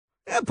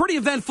A pretty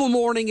eventful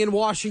morning in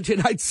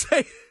Washington, I'd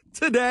say,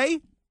 today.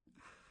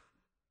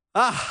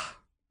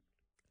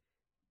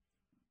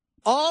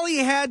 All he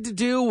had to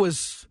do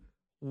was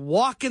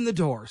walk in the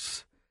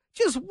doors.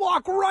 Just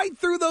walk right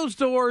through those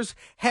doors,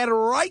 head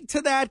right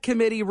to that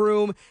committee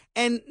room,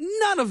 and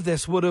none of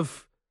it would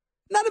have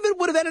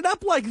ended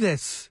up like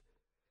this.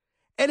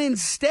 And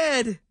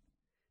instead,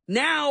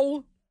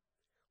 now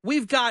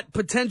we've got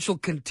potential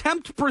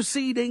contempt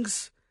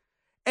proceedings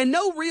and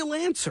no real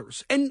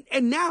answers. And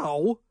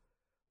now,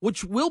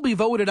 which will be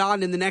voted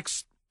on in the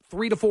next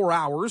 3 to 4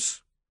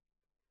 hours,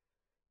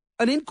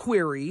 an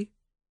inquiry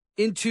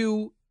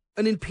into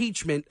an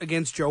impeachment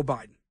against Joe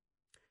Biden.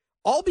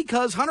 All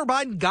because Hunter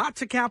Biden got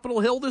to Capitol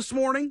Hill this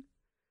morning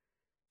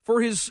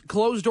for his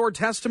closed-door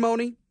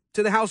testimony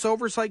to the House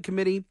Oversight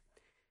Committee,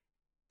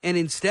 and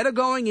instead of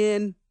going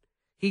in,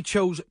 he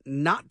chose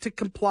not to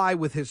comply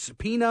with his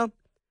subpoena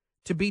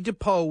to be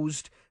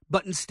deposed,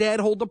 but instead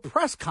hold a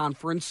press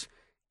conference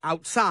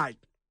outside.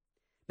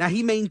 Now,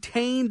 he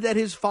maintained that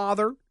his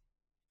father,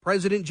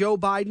 President Joe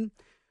Biden,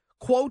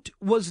 quote,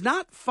 was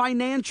not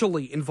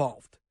financially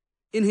involved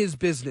in his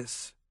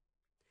business,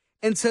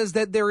 and says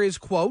that there is,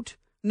 quote,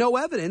 no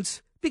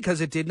evidence because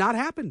it did not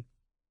happen.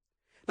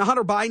 Now,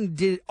 Hunter Biden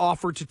did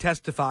offer to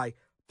testify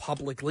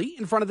publicly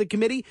in front of the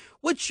committee,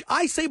 which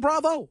I say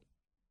bravo.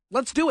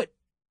 Let's do it.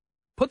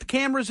 Put the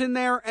cameras in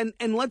there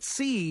and let's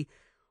see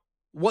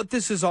what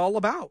this is all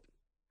about.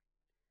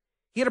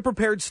 He had a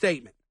prepared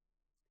statement.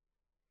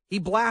 He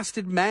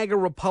blasted MAGA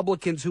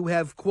Republicans who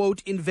have,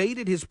 quote,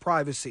 invaded his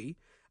privacy,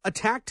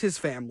 attacked his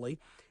family,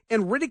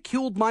 and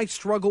ridiculed my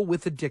struggle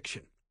with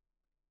addiction.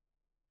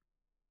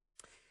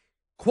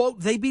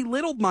 Quote, they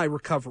belittled my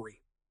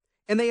recovery,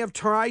 and they have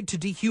tried to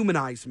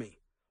dehumanize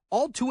me,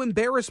 all to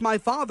embarrass my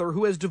father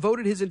who has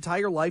devoted his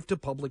entire life to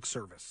public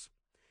service.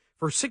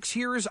 For 6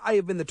 years, I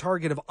have been the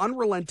target of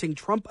unrelenting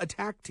Trump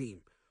attack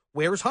team.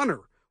 Where's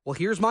Hunter? Well,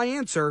 here's my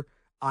answer.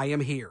 I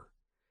am here.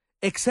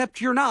 Except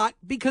you're not,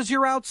 because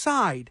you're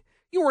outside.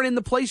 You weren't in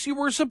the place you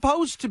were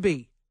supposed to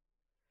be.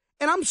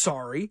 And I'm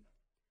sorry,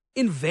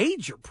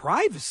 invade your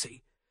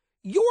privacy.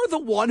 You're the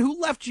one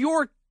who left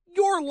your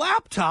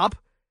laptop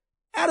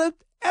at a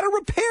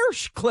repair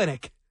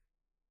clinic.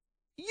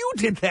 You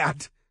did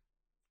that.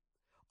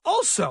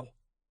 Also,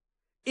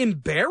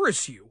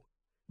 embarrass you,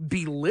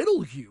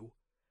 belittle you.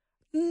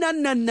 No.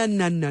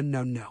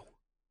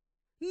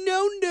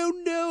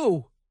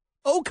 No.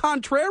 Au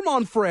contraire,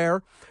 mon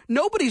frere.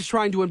 Nobody's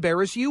trying to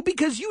embarrass you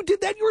because you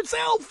did that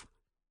yourself.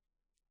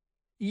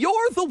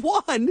 You're the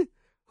one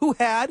who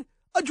had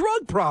a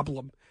drug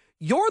problem.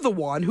 You're the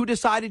one who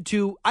decided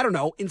to, I don't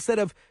know, instead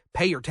of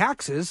pay your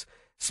taxes,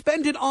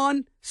 spend it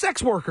on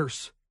sex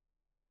workers.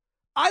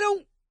 I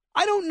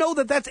don't know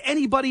that that's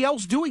anybody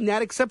else doing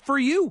that except for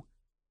you.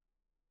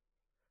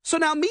 So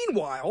now,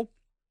 meanwhile,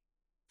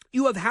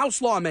 you have House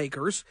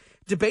lawmakers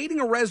debating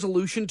a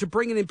resolution to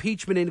bring an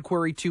impeachment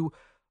inquiry to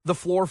the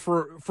floor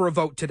for a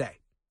vote today.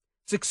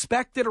 It's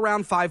expected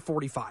around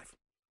 5:45.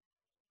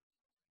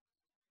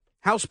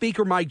 House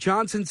Speaker Mike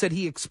Johnson said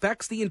he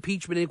expects the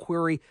impeachment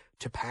inquiry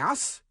to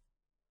pass,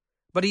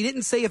 but he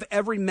didn't say if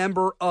every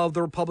member of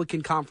the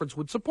Republican conference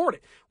would support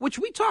it, which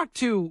we talked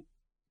to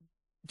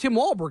Tim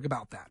Walberg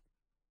about that.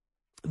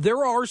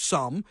 There are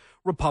some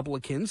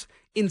Republicans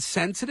in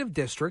sensitive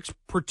districts,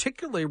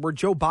 particularly where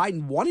Joe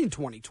Biden won in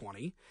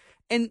 2020,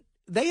 and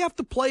they have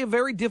to play a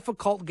very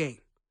difficult game.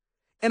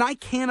 And I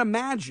can't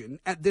imagine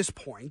at this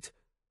point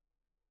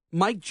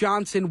Mike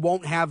Johnson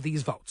won't have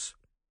these votes.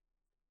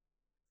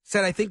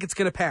 Said, I think it's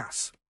going to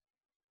pass.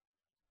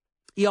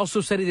 He also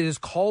said it is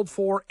called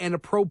for and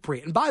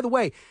appropriate. And by the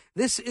way,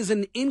 this is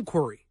an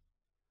inquiry.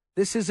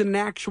 This is an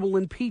actual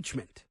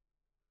impeachment.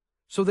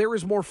 So there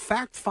is more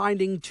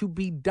fact-finding to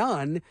be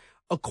done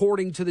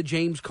according to the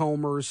James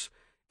Comers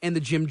and the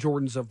Jim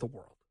Jordans of the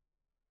world.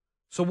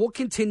 So we'll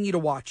continue to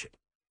watch it.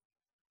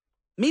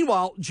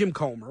 Meanwhile, James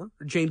Comer,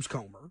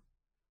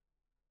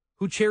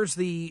 who chairs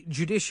the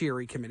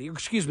Judiciary Committee,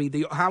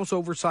 the House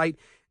Oversight,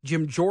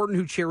 Jim Jordan,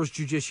 who chairs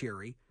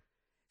Judiciary,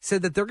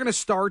 said that they're going to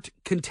start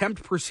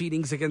contempt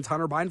proceedings against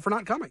Hunter Biden for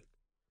not coming.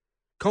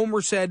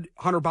 Comer said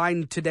Hunter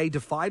Biden today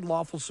defied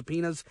lawful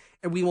subpoenas,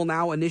 and we will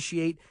now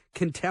initiate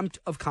contempt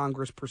of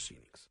Congress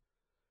proceedings.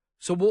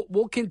 So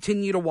we'll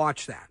continue to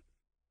watch that.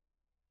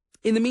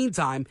 In the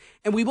meantime,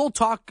 and we will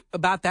talk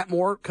about that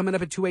more coming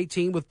up at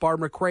 2:18 with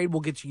Barb McCrae.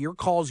 We'll get to your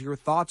calls, your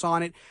thoughts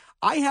on it.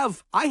 I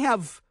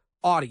have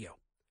audio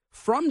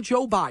from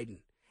Joe Biden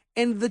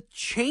and the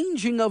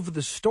changing of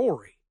the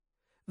story,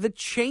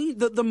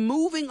 the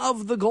moving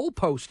of the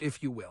goalpost,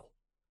 if you will.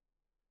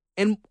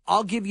 And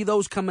I'll give you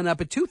those coming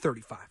up at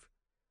 2:35.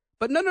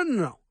 But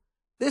no.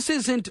 This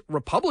isn't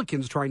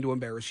Republicans trying to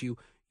embarrass you.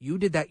 You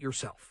did that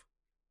yourself.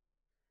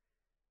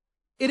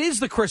 It is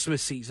the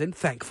Christmas season,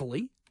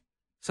 thankfully.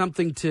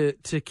 Something to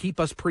keep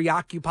us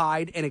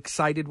preoccupied and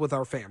excited with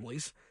our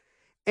families.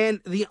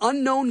 And the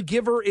unknown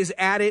giver is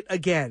at it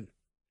again.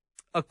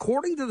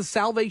 According to the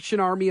Salvation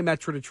Army of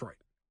Metro Detroit,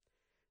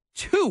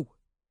 2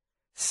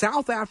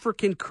 South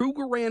African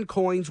Krugerrand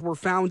coins were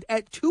found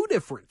at 2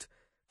 different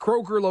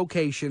Kroger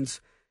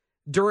locations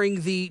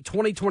during the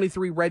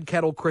 2023 Red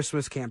Kettle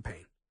Christmas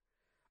campaign.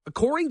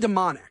 According to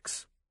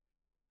Monex,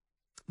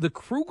 the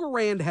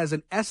Krugerrand has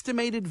an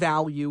estimated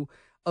value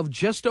of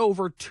just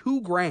over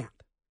 $2,000.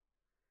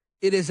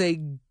 It is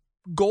a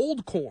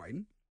gold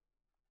coin,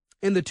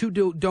 and the two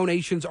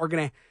donations are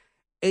going to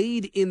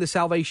aid in the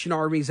Salvation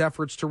Army's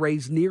efforts to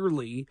raise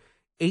nearly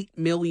 $8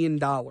 million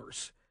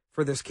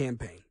for this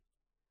campaign.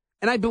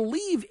 And I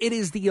believe it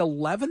is the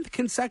 11th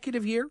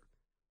consecutive year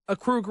a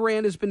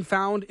Krugerrand has been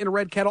found in a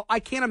red kettle. I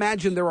can't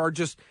imagine there are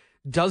just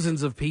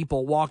dozens of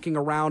people walking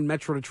around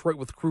Metro Detroit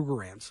with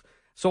Krugerrands.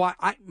 So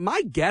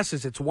my guess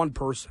is it's one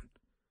person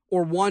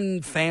or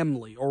one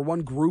family or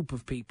one group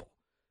of people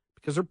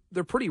because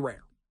they're pretty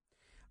rare.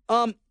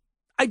 I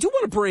do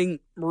want to bring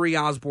Marie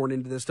Osborne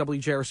into this,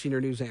 WJR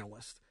senior news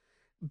analyst.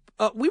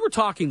 We were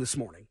talking this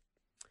morning,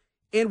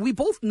 and we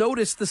both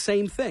noticed the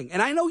same thing.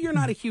 And I know you're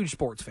not a huge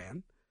sports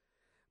fan,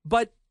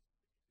 but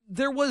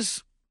there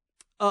was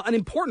an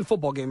important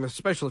football game,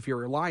 especially if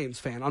you're a Lions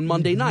fan, on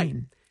Monday night.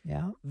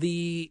 Yeah.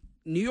 The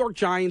New York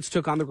Giants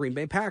took on the Green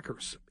Bay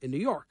Packers in New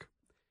York.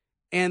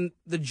 And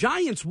the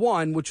Giants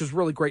won, which was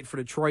really great for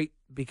Detroit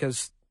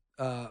because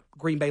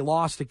Green Bay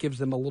lost. It gives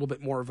them a little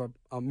bit more of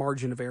a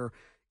margin of error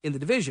in the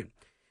division.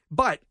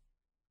 But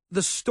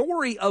the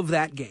story of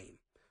that game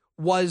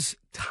was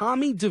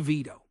Tommy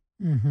DeVito,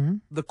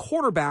 the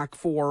quarterback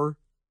for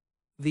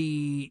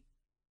the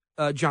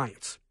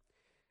Giants.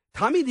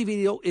 Tommy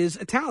DeVito is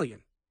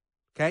Italian.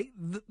 Okay,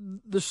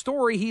 the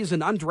story, he's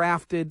an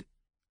undrafted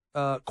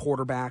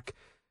quarterback,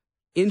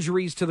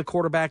 injuries to the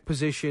quarterback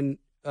position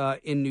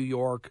in New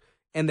York,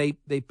 and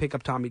they pick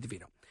up Tommy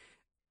DeVito.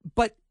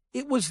 But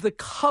it was the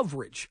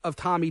coverage of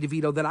Tommy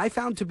DeVito that I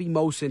found to be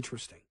most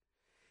interesting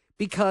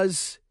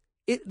because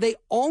they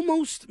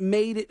almost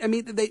made it. I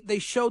mean, they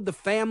showed the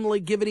family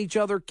giving each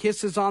other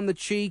kisses on the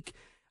cheek.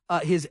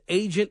 His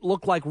agent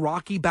looked like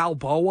Rocky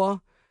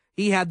Balboa.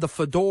 He had the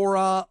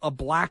fedora, a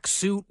black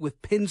suit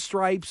with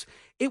pinstripes.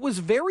 It was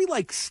very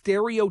like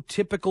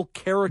stereotypical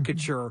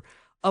caricature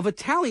of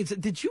Italians.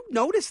 Did you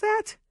notice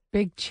that?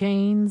 Big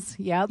chains.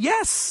 Yep.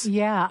 Yes.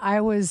 Yeah,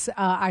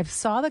 I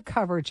saw the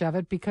coverage of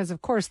it because,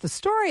 of course, the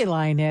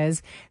storyline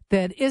is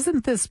that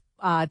isn't this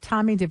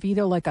Tommy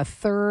DeVito like a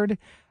third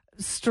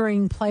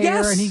string player?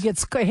 Yes. And he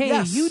gets, hey,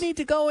 Yes. you need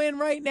to go in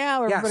right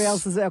now. Everybody Yes.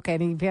 else is okay.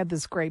 And he had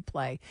this great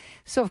play.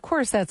 So, of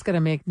course, that's going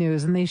to make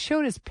news. And they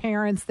showed his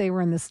parents. They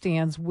were in the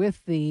stands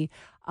with the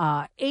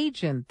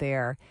agent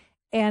there.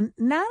 And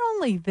not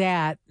only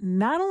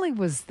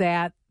was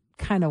that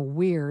kind of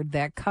weird,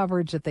 that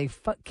coverage that they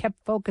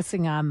kept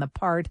focusing on the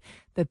part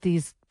that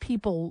these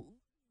people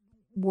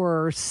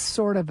were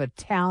sort of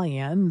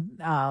Italian,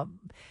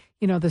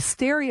 the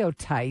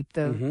stereotype,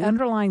 the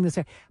underlying this,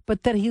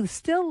 but that he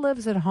still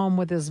lives at home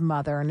with his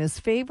mother and his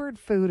favorite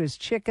food is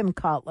chicken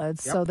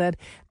cutlets. Yep. So that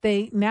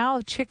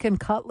chicken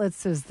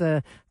cutlets is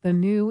the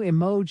new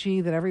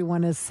emoji that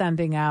everyone is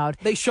sending out.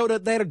 They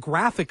had a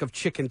graphic of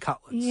chicken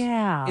cutlets.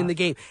 Yeah. In the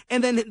game.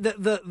 And then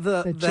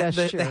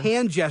the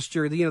hand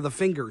gesture, the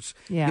fingers.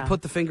 Yeah. You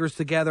put the fingers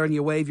together and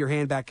you wave your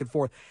hand back and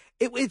forth.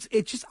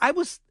 It just, I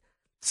was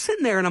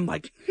sitting there and I'm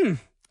like,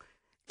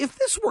 if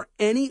this were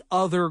any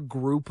other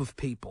group of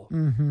people,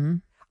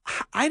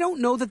 I don't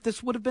know that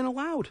this would have been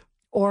allowed.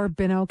 Or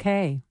been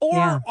okay. Or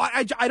yeah.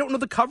 I don't know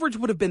the coverage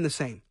would have been the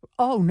same.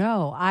 Oh,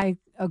 no, I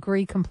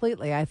agree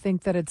completely. I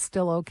think that it's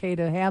still okay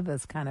to have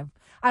this kind of,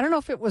 I don't know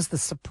if it was The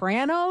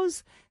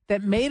Sopranos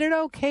that made it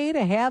okay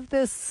to have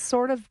this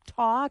sort of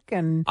talk.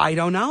 And I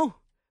don't know.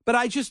 But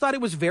I just thought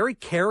it was very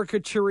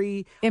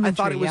caricature-y. Imagery, I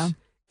thought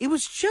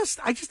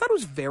I just thought it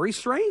was very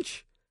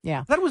strange.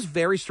 Yeah. I thought it was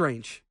very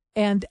strange.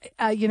 And,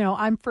 I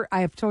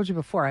have told you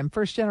before, I'm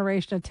first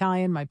generation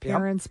Italian. My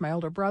parents, my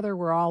older brother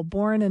were all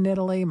born in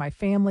Italy. My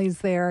family's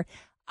there.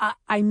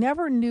 I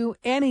never knew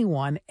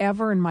anyone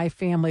ever in my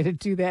family to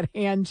do that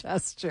hand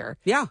gesture.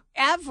 Yeah.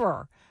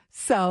 Ever.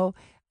 So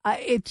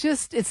it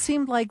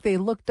seemed like they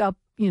looked up,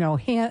 what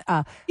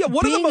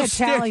are the most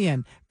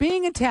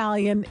being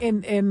Italian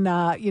in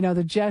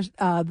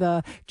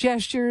the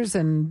gestures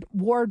and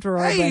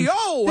wardrobe. Hey,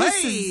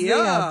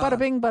 bada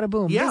bing, bada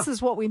boom. Yeah. This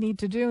is what we need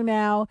to do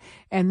now,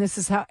 and this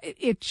is how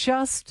it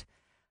just.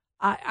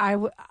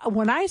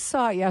 When I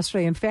saw it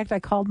yesterday, in fact, I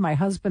called my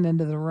husband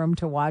into the room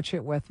to watch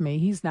it with me.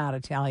 He's not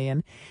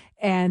Italian,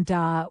 and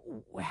I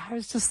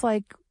was just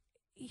like,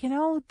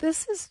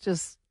 this is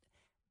just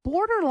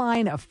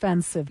borderline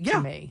offensive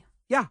to me.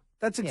 Yeah.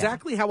 That's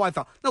exactly how I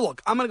thought. Now,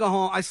 look, I'm going to go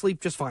home. I sleep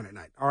just fine at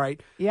night, all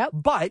right? Yep.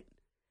 But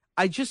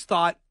I just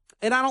thought,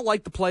 and I don't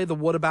like to play the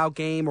what about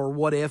game or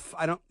what if.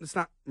 It's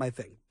not my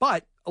thing.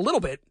 But a little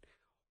bit,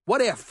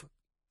 what if?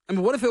 I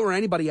mean, what if it were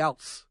anybody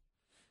else?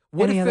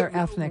 Any other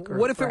ethnic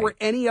group. What if it were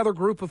any other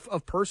group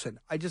of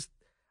person? I thought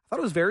it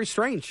was very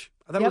strange.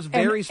 I thought it was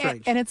very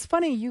strange. And it's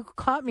funny, you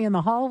caught me in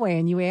the hallway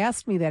and you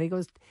asked me that. He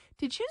goes,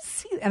 did you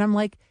see? And I'm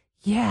like,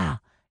 yeah.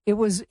 It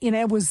was,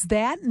 it was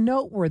that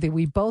noteworthy.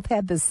 We both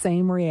had the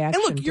same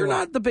reaction. And look, you're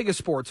not the biggest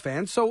sports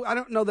fan, so I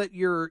don't know that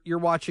you're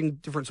watching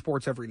different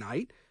sports every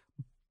night.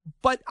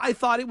 But I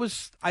thought it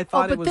was.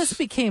 This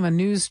became a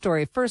news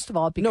story. First of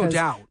all, because no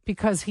doubt,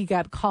 because he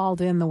got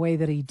called in the way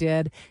that he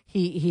did.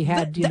 He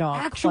had the a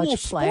actual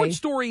clutch play. sports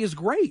story is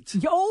great.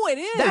 Oh, it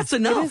is. That's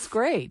enough. It is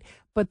great.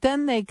 But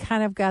then they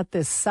kind of got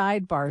this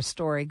sidebar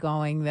story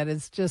going that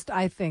is just,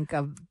 I think,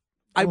 too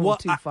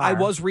far. I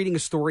was reading a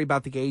story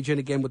about the agent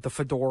again with the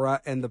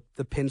fedora and the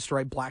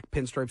black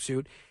pinstripe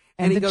suit.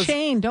 And the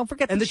chain. Don't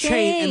forget the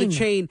chain. And the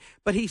chain.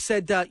 But he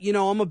said,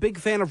 I'm a big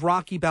fan of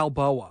Rocky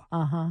Balboa.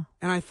 Uh-huh.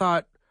 And I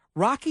thought,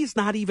 Rocky's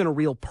not even a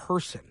real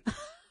person.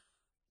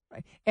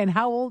 Right. And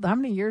how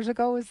many years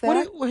ago was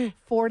that?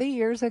 40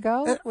 years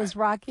ago was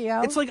Rocky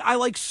out? It's like, I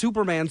like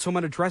Superman, so I'm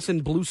going to dress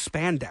in blue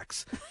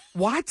spandex.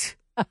 What?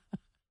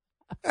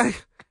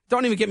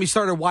 Don't even get me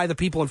started why the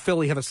people in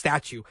Philly have a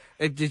statue.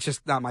 It's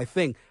just not my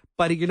thing.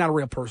 But you're not a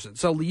real person.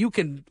 So you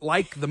can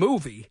like the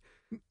movie,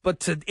 but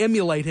to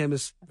emulate him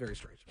is very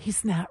strange.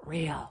 He's not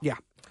real. Yeah.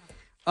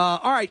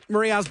 All right,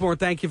 Marie Osborne,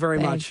 thank you very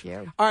much.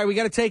 Thank you. All right, we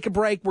got to take a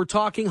break. We're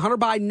talking Hunter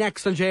Biden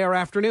next on JR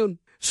Afternoon.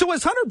 So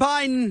as Hunter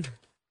Biden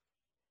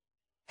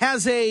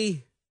has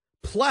a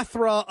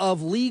plethora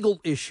of legal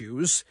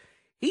issues,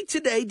 he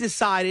today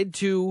decided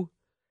to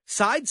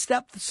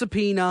sidestep the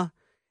subpoena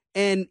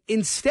and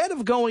instead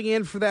of going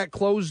in for that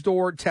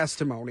closed-door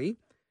testimony,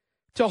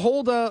 to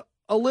hold a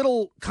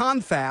little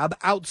confab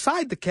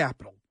outside the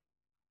Capitol.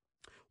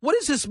 What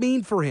does this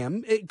mean for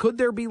him? Could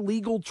there be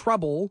legal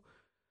trouble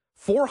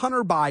for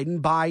Hunter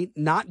Biden by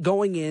not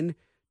going in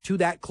to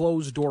that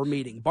closed-door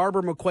meeting?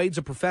 Barbara McQuaid's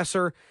a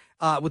professor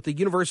with the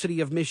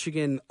University of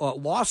Michigan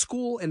Law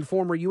School and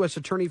former U.S.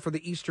 Attorney for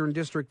the Eastern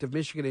District of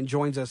Michigan and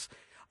joins us.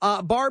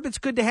 Barb, it's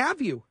good to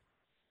have you.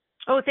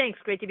 Oh, thanks.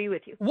 Great to be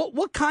with you.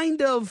 What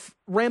kind of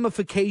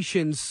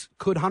ramifications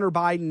could Hunter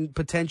Biden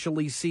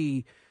potentially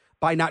see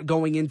by not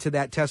going into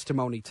that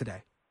testimony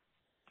today?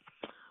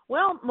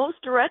 Well, most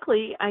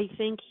directly, I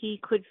think he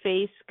could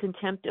face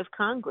contempt of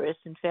Congress.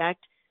 In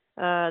fact,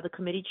 the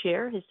committee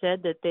chair has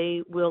said that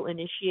they will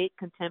initiate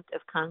contempt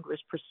of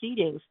Congress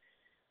proceedings.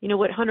 You know,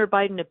 what Hunter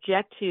Biden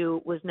objected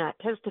to was not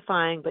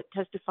testifying, but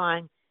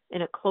testifying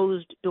in a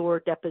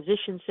closed-door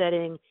deposition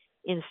setting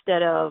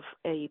instead of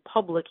a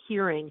public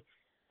hearing.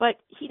 But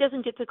he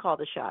doesn't get to call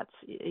the shots.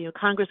 You know,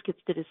 Congress gets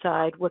to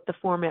decide what the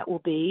format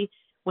will be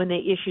when they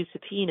issue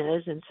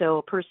subpoenas. And so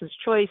a person's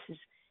choice is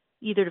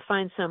either to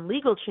find some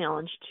legal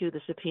challenge to the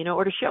subpoena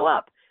or to show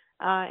up.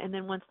 And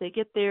then once they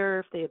get there,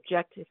 if they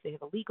object, if they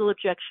have a legal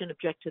objection,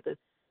 object to the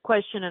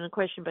question on a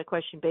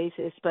question-by-question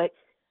basis. But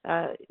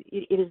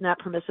it is not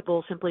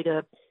permissible simply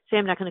to say,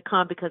 I'm not going to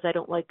come because I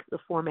don't like the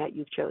format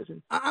you've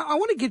chosen. I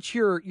want to get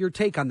your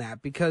take on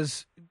that,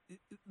 because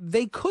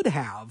they could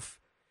have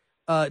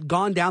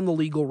gone down the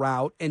legal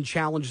route and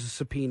challenged the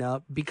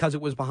subpoena because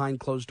it was behind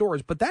closed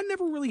doors. But that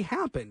never really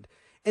happened.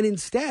 And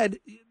instead,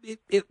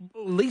 at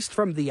least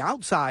from the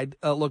outside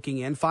looking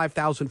in,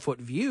 5,000-foot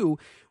view,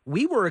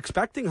 we were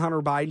expecting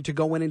Hunter Biden to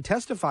go in and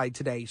testify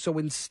today. So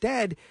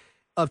instead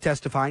of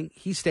testifying,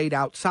 he stayed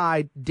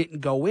outside,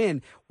 didn't go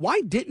in.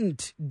 Why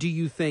didn't, do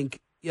you think,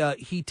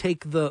 he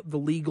take the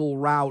legal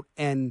route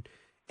and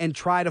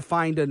try to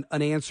find an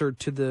answer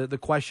to the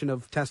question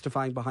of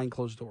testifying behind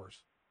closed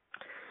doors?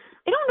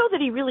 I don't know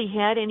that he really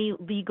had any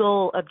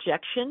legal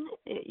objection.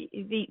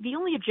 The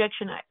only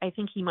objection I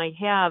think he might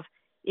have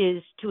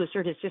is to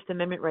assert his Fifth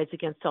Amendment rights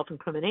against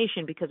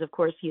self-incrimination, because, of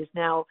course, he is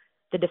now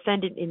the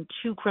defendant in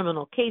two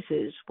criminal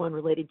cases, one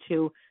related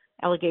to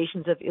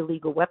allegations of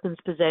illegal weapons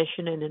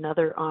possession and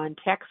another on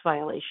tax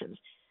violations.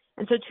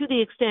 And so to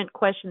the extent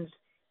questions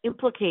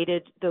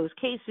implicated those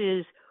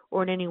cases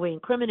or in any way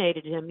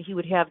incriminated him, he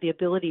would have the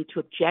ability to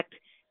object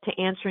to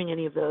answering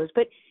any of those.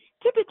 But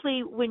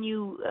typically when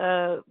you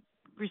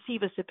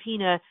receive a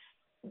subpoena,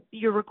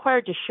 you're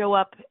required to show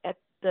up at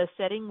the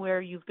setting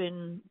where you've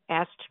been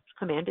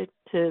commanded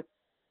to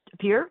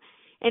appear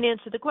and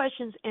answer the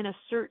questions and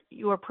assert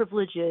your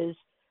privileges,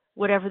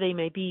 whatever they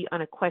may be,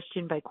 on a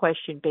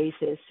question-by-question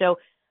basis. So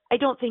I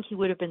don't think he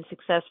would have been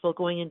successful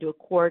going into a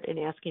court and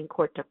asking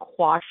court to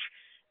quash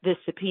this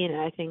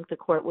subpoena. I think the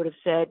court would have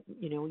said,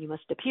 you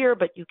must appear,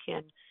 but you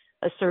can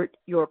assert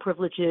your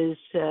privileges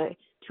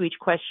to each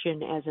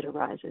question as it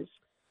arises.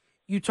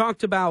 You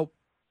talked about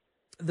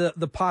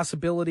the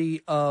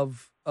possibility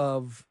of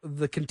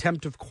the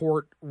contempt of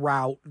court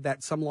route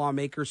that some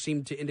lawmakers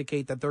seem to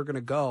indicate that they're going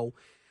to go.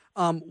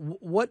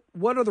 What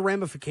are the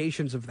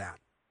ramifications of that?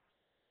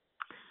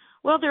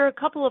 Well, there are a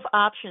couple of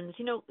options.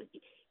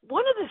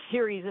 One of the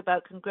theories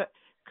about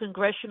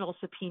congressional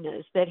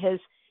subpoenas that has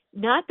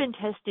not been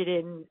tested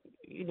in,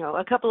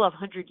 a couple of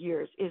 100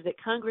 years is that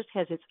Congress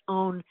has its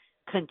own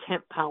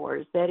contempt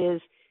powers. That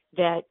is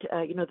that,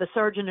 the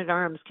sergeant at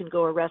arms can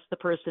go arrest the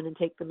person and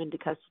take them into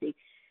custody.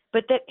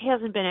 But that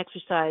hasn't been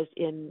exercised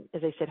in,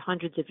 as I said,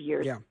 hundreds of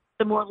years. Yeah.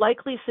 The more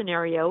likely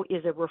scenario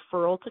is a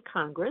referral to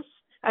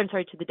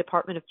to the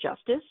Department of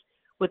Justice,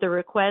 with a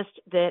request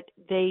that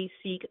they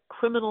seek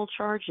criminal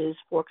charges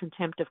for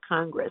contempt of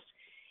Congress.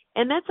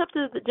 And that's up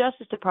to the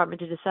Justice Department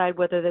to decide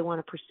whether they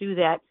want to pursue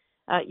that.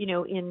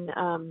 In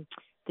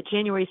the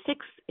January 6th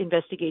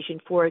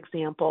investigation, for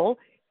example,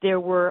 There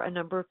were a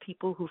number of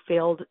people who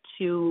failed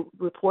to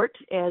report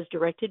as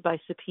directed by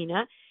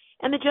subpoena,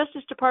 and the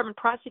Justice Department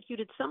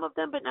prosecuted some of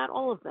them, but not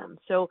all of them.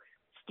 So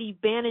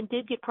Steve Bannon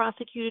did get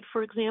prosecuted,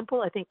 for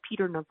example. I think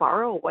Peter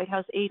Navarro, a White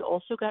House aide,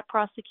 also got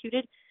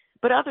prosecuted.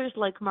 But others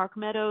like Mark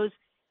Meadows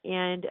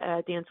and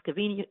Dan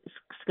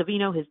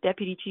Scavino, his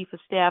deputy chief of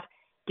staff,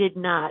 did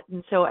not.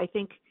 And so I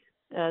think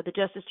the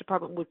Justice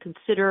Department would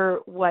consider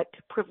what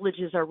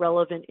privileges are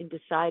relevant in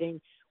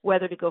deciding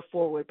whether to go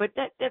forward. But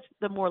that's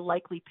the more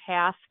likely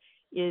path,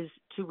 is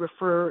to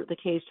refer the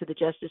case to the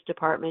Justice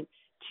Department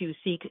to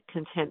seek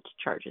contempt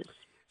charges.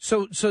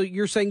 So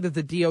you're saying that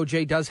the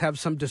DOJ does have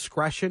some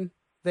discretion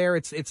there?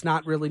 It's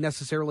not really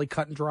necessarily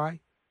cut and dry?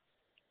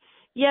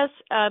 Yes.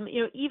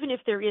 Even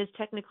if there is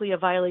technically a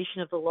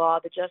violation of the law,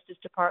 the Justice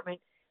Department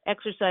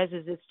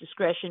exercises its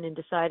discretion in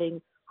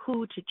deciding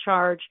who to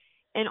charge.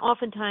 And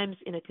oftentimes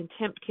in a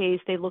contempt case,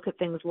 they look at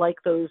things like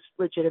those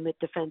legitimate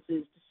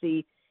defenses to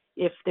see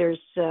if there's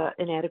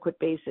an adequate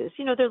basis.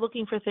 They're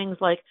looking for things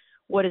like,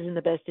 what is in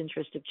the best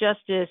interest of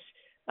justice?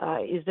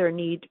 Is there a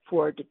need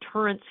for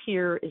deterrence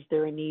here? Is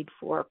there a need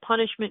for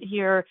punishment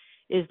here?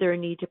 Is there a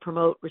need to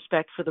promote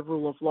respect for the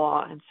rule of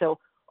law? And so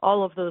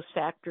all of those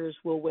factors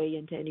will weigh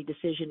into any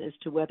decision as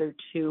to whether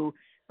to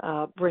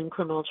bring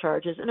criminal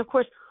charges. And of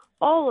course,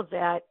 all of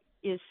that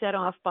is set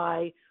off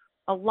by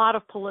a lot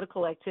of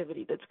political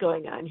activity that's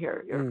going on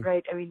here,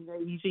 right? I mean,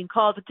 he's being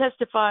called to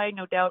testify,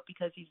 no doubt,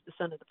 because he's the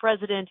son of the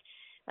president.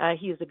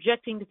 He is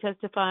objecting to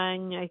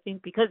testifying, I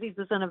think, because he's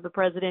the son of the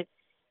president.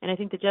 And I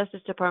think the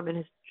Justice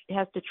Department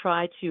has to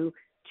try to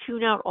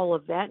tune out all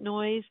of that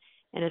noise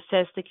and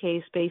assess the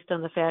case based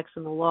on the facts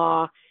and the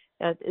law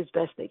as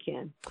best they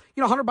can.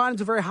 Hunter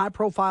Biden's a very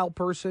high-profile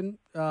person.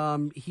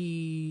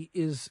 He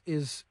is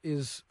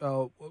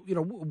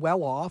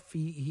well off.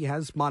 He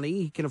has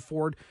money. He can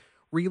afford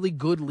really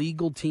good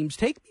legal teams.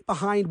 Take me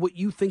behind what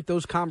you think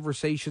those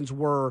conversations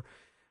were,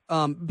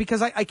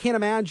 because I can't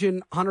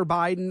imagine Hunter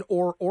Biden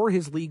or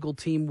his legal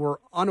team were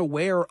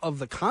unaware of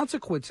the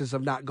consequences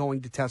of not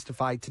going to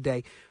testify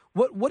today.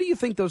 What do you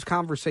think those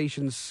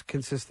conversations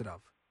consisted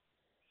of?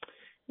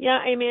 Yeah,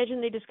 I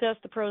imagine they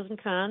discussed the pros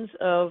and cons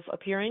of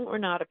appearing or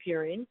not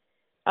appearing.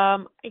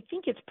 I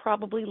think it's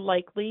probably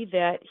likely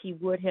that he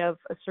would have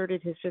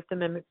asserted his Fifth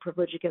Amendment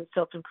privilege against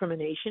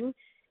self-incrimination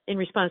in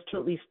response to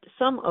at least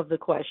some of the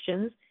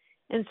questions.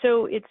 And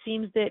so it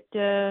seems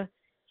that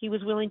he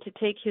was willing to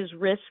take his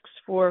risks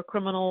for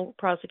criminal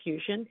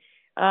prosecution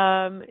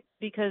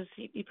because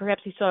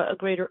perhaps he saw a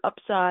greater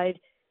upside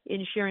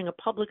in sharing a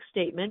public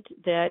statement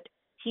that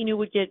he knew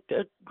would get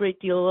a great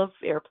deal of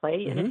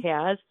airplay, and it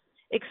has,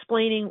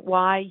 explaining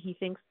why he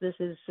thinks this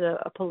is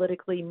a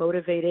politically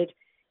motivated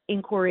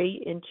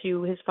inquiry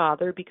into his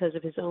father because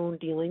of his own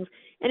dealings.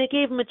 And it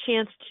gave him a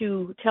chance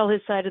to tell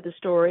his side of the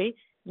story,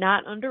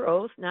 not under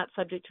oath, not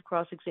subject to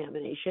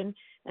cross-examination.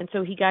 And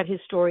so he got his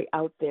story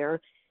out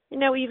there. And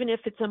now even if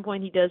at some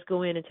point he does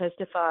go in and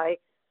testify,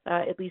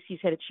 at least he's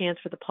had a chance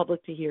for the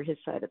public to hear his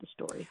side of the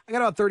story. I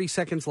got about 30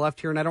 seconds left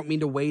here, and I don't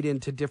mean to wade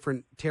into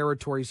different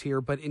territories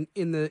here, but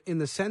in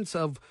the sense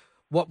of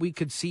what we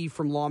could see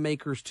from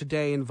lawmakers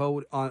today and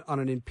vote on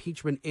an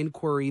impeachment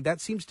inquiry,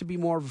 that seems to be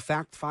more of a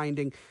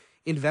fact-finding,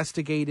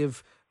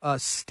 investigative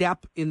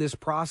step in this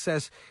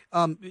process.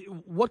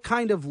 What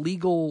kind of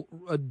legal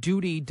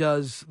duty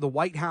does the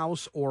White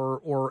House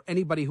or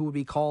anybody who would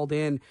be called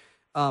in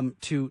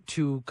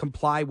to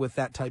comply with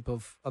that type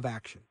of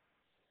action?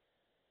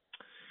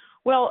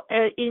 Well,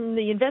 in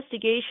the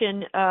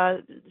investigation,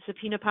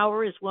 subpoena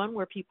power is one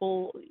where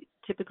people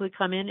typically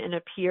come in and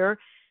appear.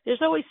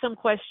 There's always some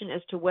question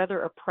as to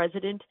whether a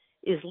president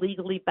is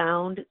legally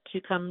bound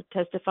to come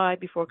testify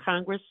before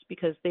Congress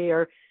because they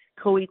are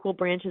co-equal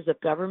branches of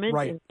government.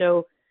 Right. And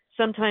so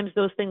sometimes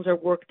those things are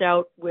worked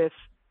out with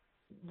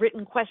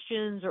written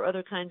questions or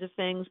other kinds of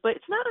things, but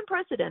it's not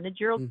unprecedented.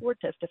 Gerald Ford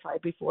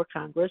testified before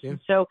Congress. Yeah. And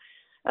so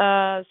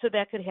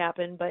that could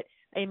happen, but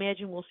I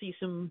imagine we'll see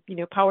some,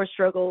 power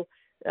struggle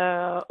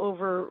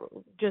over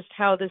just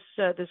how this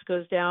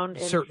goes down.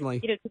 And,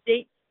 certainly.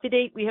 To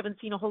date, we haven't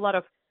seen a whole lot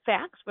of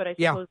facts, but I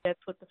suppose that's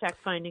what the fact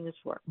finding is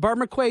for. Barb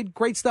McQuaid,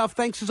 great stuff.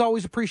 Thanks as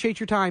always. Appreciate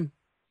your time.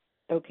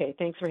 Okay,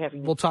 thanks for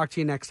having me. We'll talk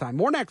to you next time.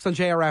 More next on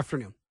JR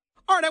Afternoon.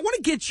 All right, I want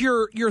to get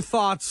your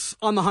thoughts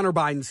on the Hunter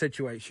Biden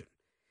situation.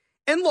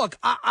 And look,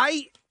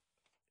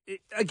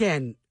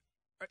 again,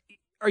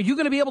 are you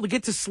going to be able to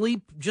get to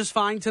sleep just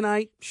fine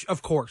tonight?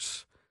 Of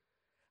course.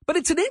 But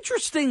it's an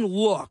interesting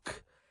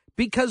look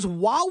because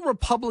while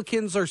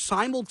Republicans are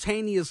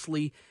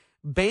simultaneously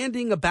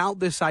banding about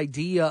this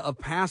idea of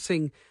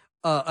passing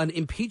an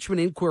impeachment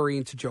inquiry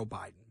into Joe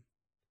Biden,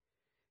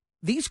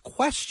 these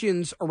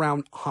questions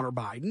around Hunter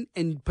Biden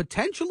and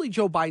potentially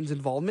Joe Biden's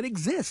involvement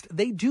exist.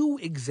 They do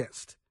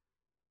exist.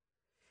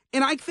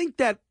 And I think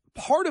that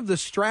part of the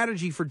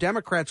strategy for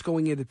Democrats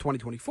going into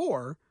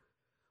 2024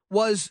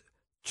 was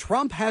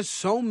Trump has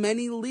so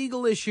many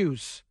legal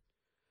issues.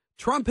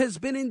 Trump has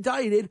been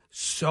indicted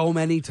so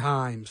many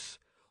times.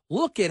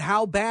 Look at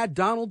how bad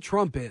Donald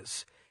Trump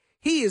is.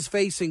 He is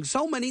facing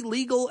so many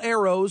legal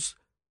arrows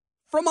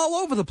from all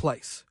over the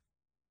place.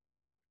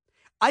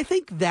 I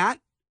think that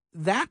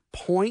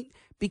point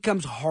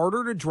becomes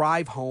harder to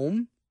drive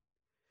home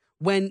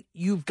when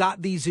you've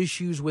got these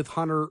issues with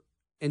Hunter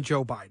and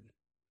Joe Biden.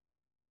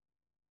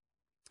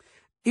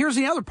 Here's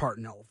the other part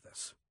in all of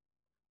this.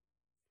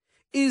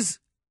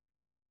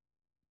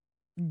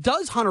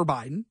 Does Hunter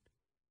Biden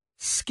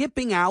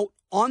skipping out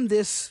on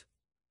this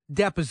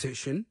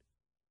deposition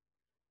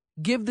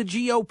give the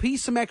GOP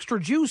some extra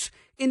juice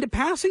into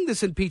passing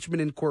this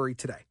impeachment inquiry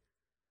today?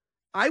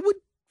 I would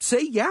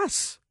say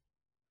yes.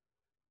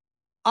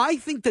 I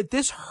think that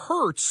this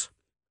hurts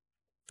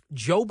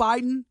Joe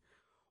Biden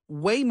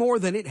way more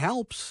than it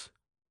helps.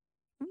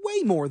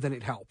 Way more than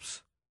it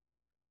helps.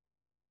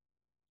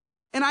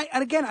 And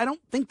again, I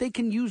don't think they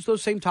can use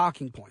those same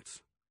talking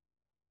points.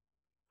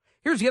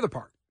 Here's the other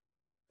part.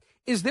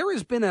 There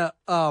has been a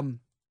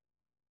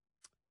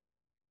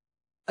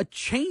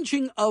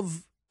changing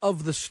of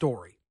the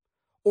story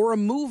or a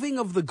moving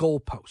of the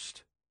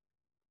goalpost.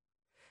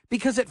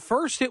 Because at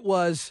first it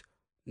was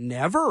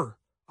never.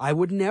 I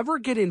would never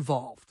get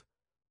involved.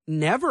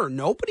 Never.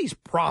 Nobody's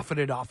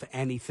profited off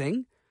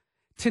anything.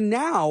 To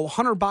now,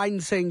 Hunter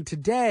Biden saying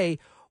today,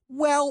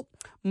 well,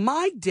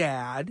 my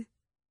dad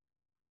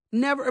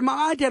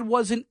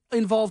wasn't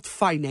involved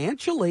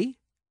financially.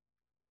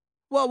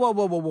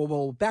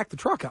 Whoa. Back the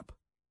truck up.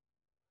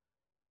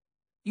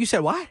 You said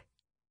what?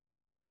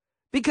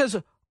 Because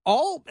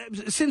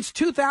since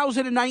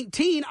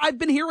 2019, I've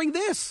been hearing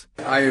this.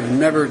 I have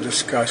never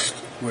discussed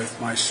with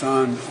my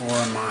son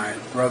or my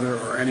brother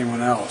or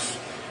anyone else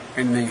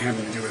anything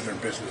having to do with their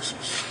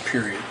businesses,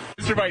 period.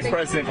 Mr. Vice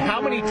President,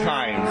 how many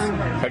times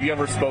have you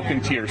ever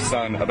spoken to your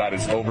son about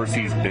his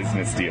overseas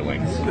business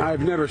dealings?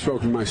 I've never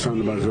spoken to my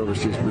son about his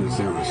overseas business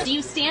dealings. Do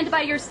you stand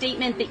by your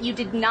statement that you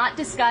did not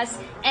discuss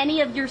any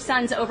of your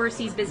son's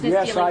overseas business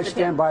dealings? Yes, I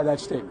stand by that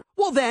statement.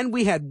 Well, then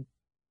we had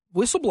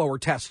whistleblower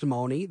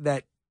testimony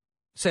that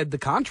said the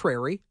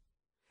contrary.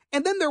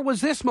 And then there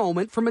was this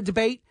moment from a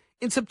debate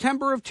in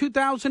September of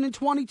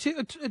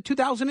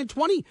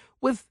 2020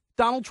 with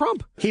Donald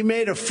Trump. He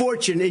made a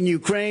fortune in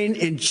Ukraine,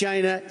 in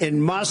China,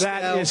 in Moscow,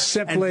 that is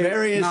simply and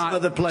various not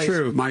other places.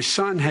 True. My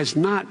son has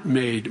not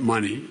made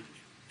money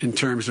in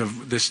terms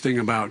of this thing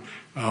about,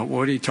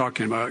 what are you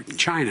talking about,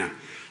 China.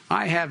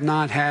 I have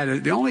not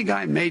had, the only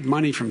guy made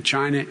money from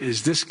China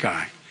is this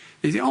guy.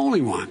 He's the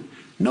only one.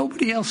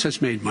 Nobody else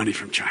has made money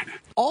from China.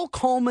 All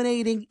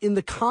culminating in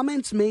the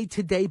comments made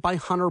today by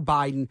Hunter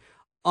Biden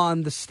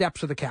on the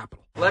steps of the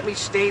Capitol. Let me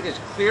state as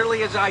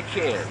clearly as I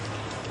can.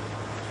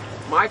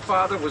 My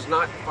father was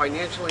not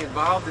financially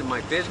involved in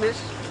my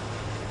business,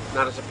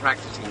 not as a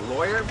practicing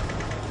lawyer,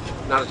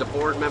 not as a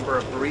board member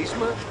of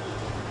Burisma,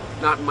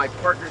 not in my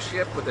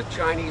partnership with a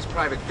Chinese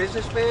private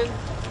businessman,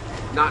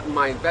 not in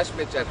my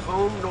investments at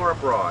home nor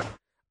abroad.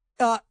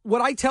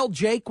 What I tell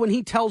Jake when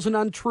he tells an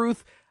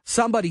untruth,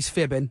 somebody's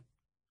fibbing.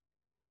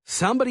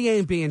 Somebody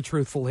ain't being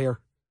truthful here.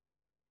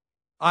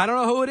 I don't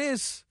know who it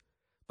is,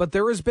 but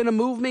there has been a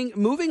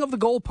moving of the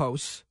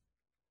goalposts,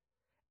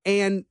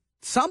 and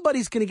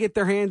somebody's going to get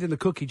their hand in the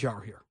cookie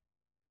jar here.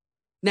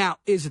 Now,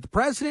 is it the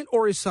president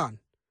or his son?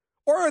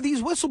 Or are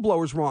these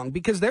whistleblowers wrong?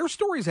 Because their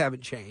stories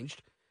haven't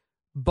changed,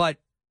 but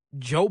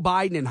Joe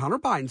Biden and Hunter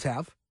Biden's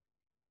have.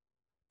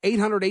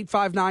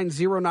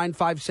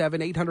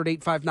 800-859-0957,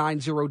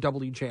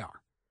 800-859-0WJR.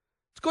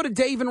 Let's go to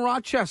Dave in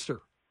Rochester.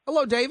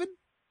 Hello, David.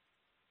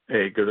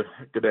 Hey,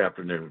 good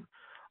afternoon.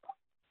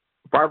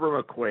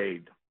 Barbara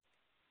McQuaid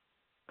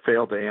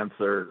failed to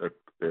answer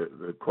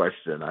the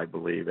question, I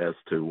believe, as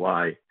to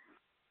why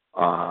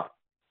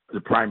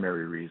the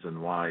primary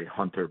reason why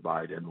Hunter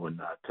Biden would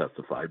not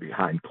testify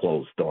behind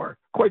closed door.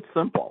 Quite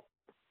simple.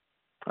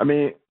 I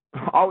mean,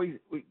 we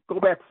go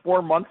back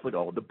 4 months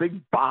ago, the big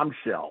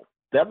bombshell,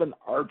 Devin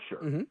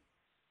Archer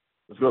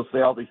was going to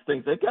say all these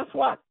things. And guess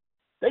what?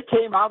 They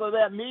came out of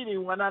that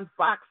meeting, went on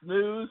Fox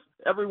News,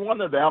 every one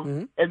of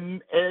them,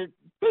 and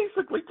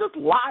basically just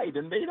lied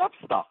and made up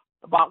stuff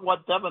about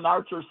what Devin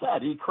Archer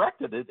said. He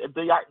corrected it.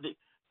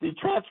 The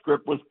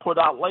transcript was put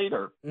out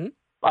later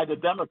by the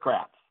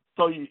Democrats.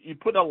 So you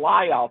put a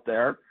lie out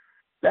there.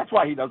 That's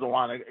why he doesn't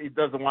want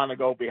to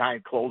go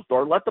behind closed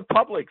door. Let the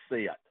public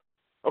see it.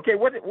 Okay,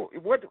 what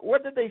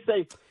did they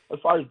say as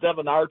far as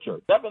Devin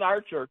Archer? Devin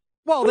Archer.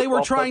 Well, they were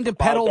trying to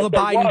peddle the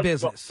Biden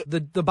business, the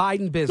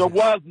Biden business. There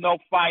was no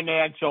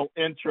financial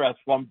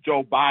interest from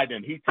Joe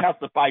Biden. He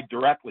testified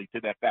directly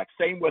to that fact.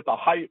 Same with the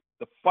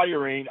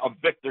firing of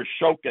Victor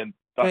Shokin.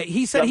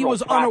 He said he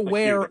was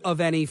unaware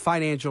of any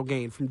financial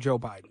gain from Joe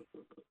Biden,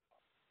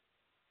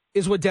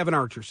 is what Devin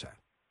Archer said.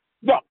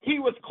 No, he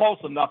was close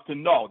enough to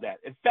know that.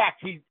 In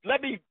fact,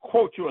 let me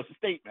quote you a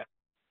statement,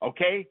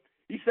 okay?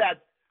 He said,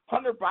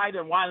 Hunter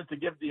Biden wanted to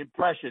give the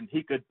impression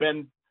he could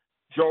bend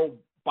Joe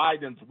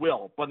Biden's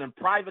will, but in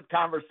private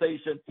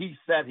conversation, he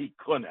said he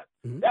couldn't.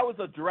 That was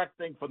a direct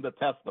thing from the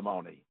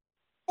testimony.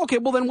 Okay,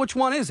 well then which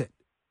one is it?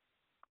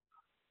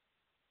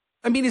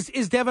 I mean,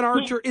 is Devin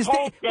Archer? Wait,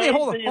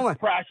 hold on.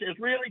 It's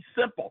really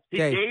simple. He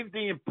gave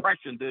the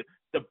impression to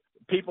the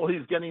people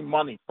he's getting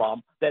money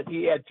from that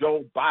he had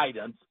Joe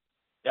Biden's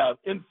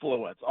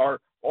influence or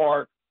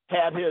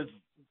had his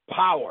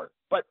power.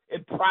 But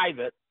in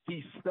private,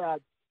 he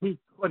said he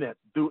couldn't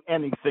do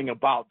anything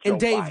about Joe And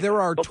Dave, Biden.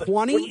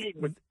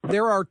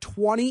 there are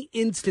 20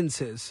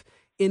 instances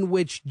in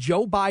which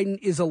Joe Biden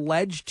is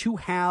alleged to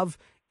have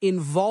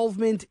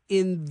involvement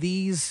in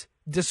these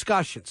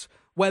discussions,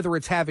 whether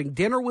it's having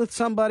dinner with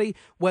somebody,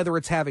 whether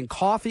it's having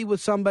coffee with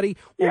somebody,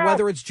 or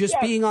whether it's just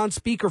being on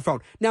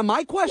speakerphone. Now,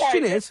 my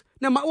question is,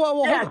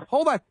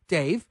 hold on,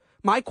 Dave.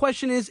 My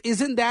question is,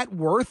 isn't that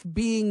worth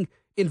being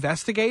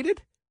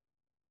investigated?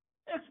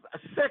 It's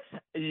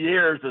 6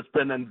 years it's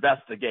been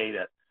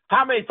investigated.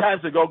 How many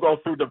times did go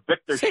through the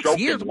Victor 6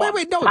 years?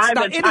 Wait, no, it's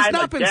not. It has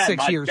not been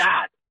 6 years.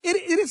 God.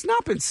 It has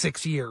not been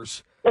 6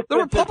 years. The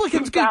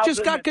Republicans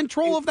just got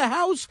control of the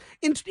House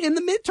in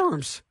the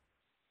midterms.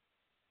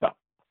 No,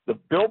 the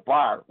Bill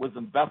Barr was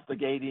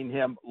investigating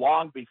him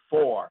long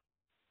before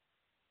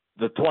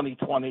the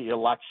 2020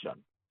 election.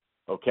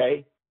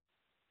 Okay,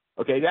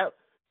 that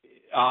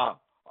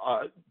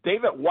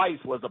David Weiss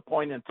was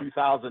appointed in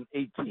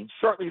 2018.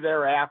 Shortly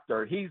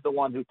thereafter, he's the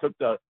one who took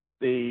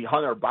the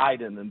Hunter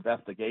Biden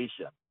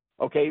investigation.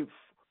 Okay,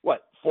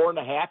 what,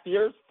 4.5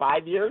 years,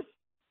 5 years?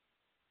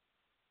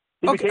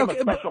 He became a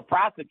special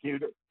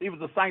prosecutor. He was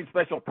assigned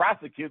special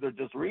prosecutor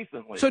just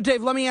recently. So,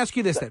 Dave, let me ask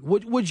you this then: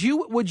 would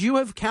you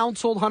have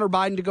counseled Hunter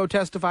Biden to go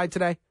testify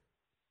today?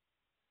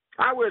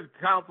 I would have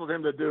counseled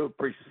him to do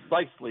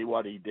precisely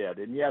what he did,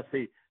 and yes,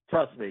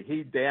 trust me,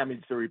 he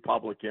damaged the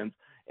Republicans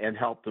and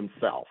helped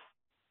himself.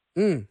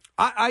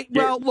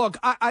 Well, look,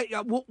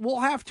 we'll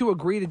have to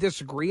agree to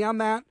disagree on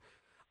that.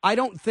 I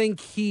don't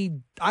think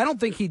he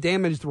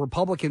damaged the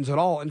Republicans at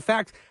all. In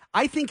fact,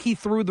 I think he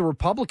threw the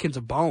Republicans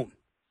a bone.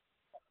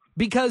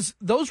 Because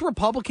those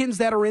Republicans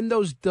that are in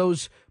those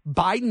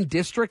Biden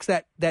districts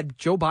that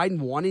Joe Biden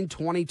won in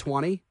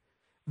 2020,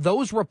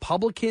 those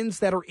Republicans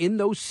that are in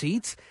those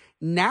seats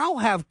now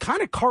have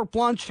kind of carte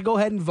blanche to go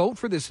ahead and vote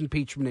for this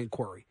impeachment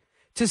inquiry.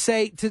 To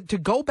say to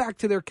go back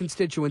to their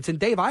constituents, and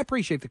Dave, I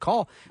appreciate the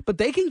call, but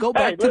they can go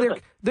back to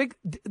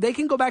they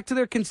can go back to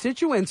their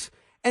constituents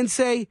and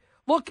say,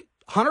 look,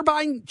 Hunter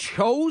Biden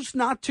chose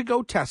not to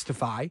go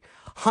testify.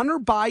 Hunter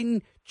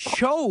Biden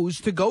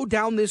chose to go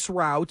down this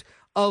route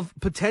of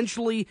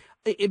potentially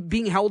it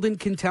being held in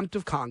contempt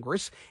of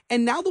Congress.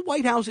 And now the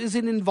White House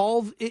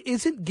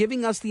isn't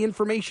giving us the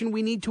information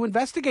we need to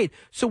investigate.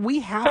 So we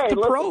have to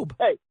probe.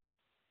 Hey,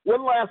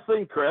 one last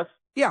thing, Chris.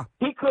 Yeah.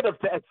 He could have,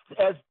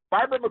 as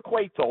Barbara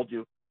McQuade told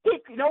you,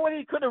 you know what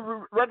he could have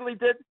readily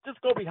did? Just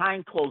go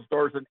behind closed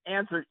doors and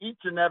answer each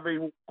and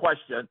every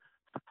question.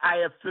 I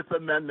have Fifth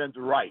Amendment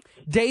rights.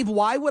 Dave,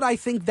 why would I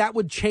think that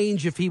would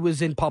change if he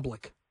was in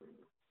public?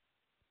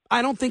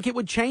 I don't think it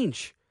would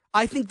change.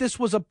 I think this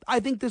was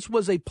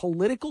a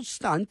political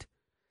stunt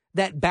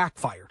that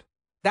backfired.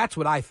 That's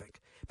what I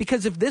think.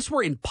 Because if this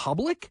were in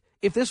public,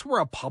 if this were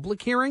a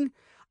public hearing,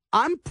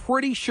 I'm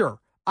pretty sure,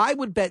 I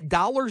would bet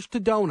dollars to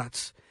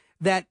donuts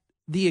that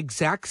the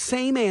exact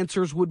same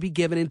answers would be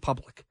given in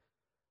public.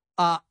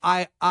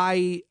 I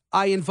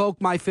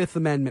invoke my Fifth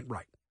Amendment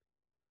right.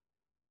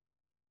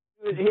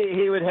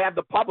 He would have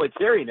the public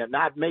hearing and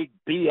not make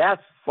BS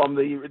from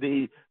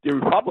the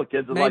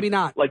Republicans. Maybe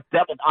not. Like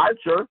Devin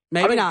Archer.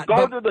 Maybe not.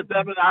 Go to the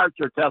Devin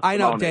Archer testimony. I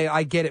know, Dave,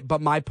 I get it.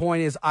 But my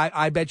point is,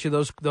 I bet you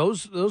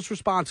those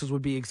responses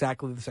would be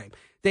exactly the same.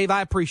 Dave,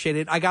 I appreciate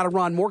it. I got to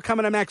run. More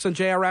coming up next on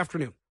JR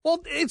Afternoon.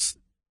 Well,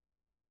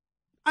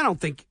 I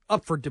don't think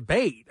up for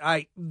debate.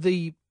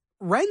 The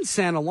Ren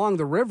Cen along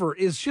the river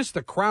is just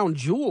the crown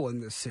jewel in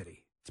this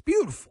city. It's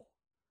beautiful.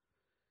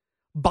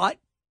 But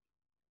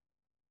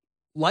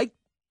like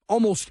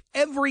almost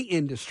every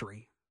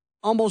industry,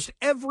 almost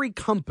every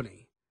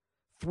company,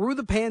 through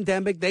the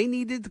pandemic, they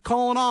needed to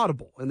call an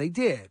audible, and they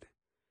did.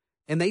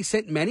 And they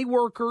sent many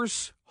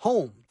workers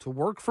home to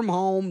work from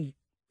home.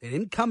 They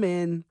didn't come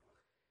in.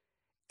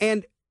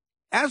 And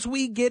as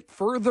we get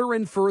further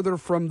and further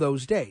from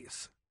those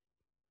days,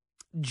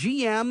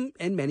 GM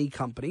and many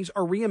companies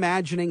are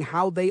reimagining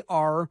how they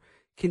are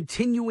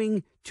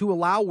continuing to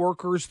allow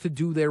workers to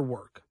do their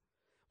work.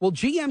 Well,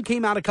 GM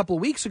came out a couple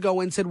of weeks ago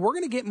and said, we're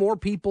going to get more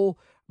people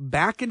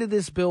back into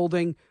this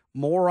building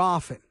more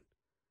often,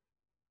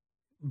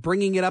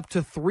 bringing it up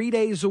to 3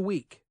 days a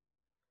week.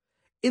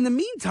 In the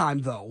meantime,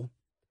 though,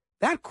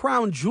 that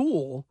crown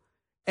jewel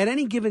at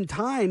any given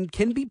time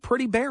can be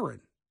pretty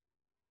barren.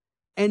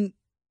 And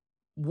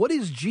what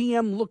is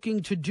GM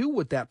looking to do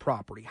with that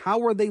property?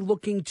 How are they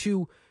looking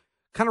to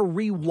kind of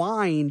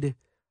rewind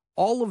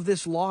all of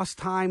this lost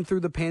time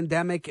through the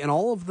pandemic and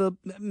all of the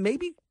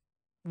maybe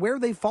where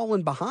they've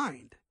fallen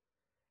behind?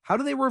 How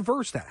do they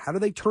reverse that? How do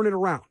they turn it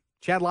around?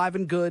 Chad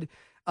Livengood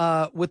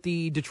with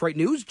the Detroit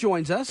News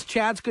joins us.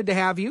 Chad's good to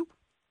have you.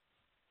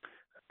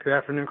 Good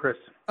afternoon, Chris.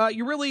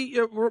 You really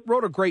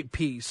wrote a great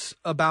piece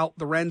about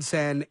the Ren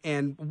Cen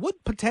and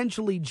what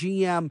potentially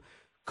GM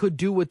could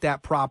do with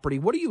that property.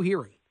 What are you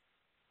hearing?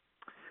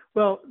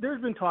 Well,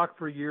 there's been talk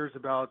for years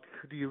about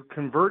could you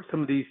convert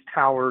some of these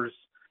towers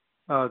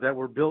that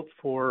were built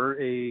for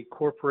a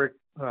corporate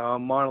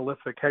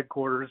monolithic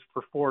headquarters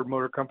for Ford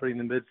Motor Company in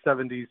the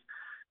mid-'70s,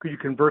 could you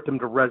convert them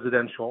to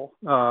residential?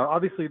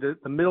 Obviously, the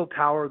middle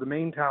tower, the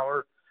main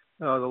tower,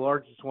 the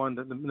largest one,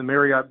 the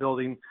Marriott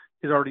building,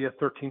 is already a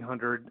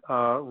 1,300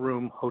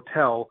 room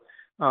hotel.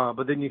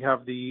 But then you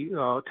have the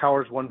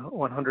towers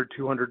 100,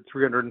 200,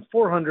 300, and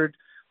 400,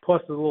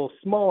 plus the little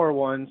smaller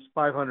ones,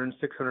 500 and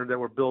 600, that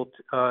were built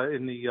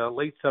in the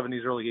late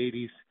 70s, early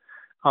 80s.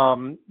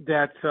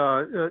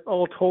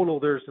 All total,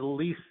 there's at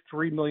least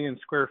 3 million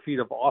square feet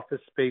of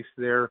office space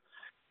there.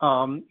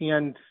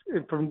 And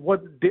from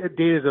what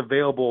data is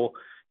available,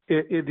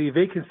 the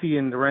vacancy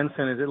in the Ren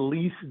Cen is at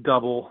least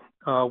double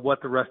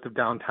what the rest of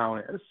downtown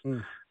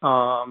is.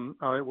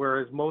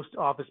 Whereas most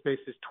office space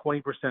is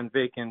 20%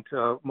 vacant.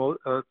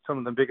 Some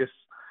of the biggest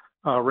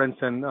Ren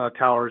Cen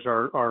towers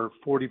are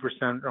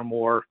 40% or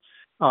more.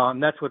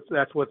 That's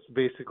what's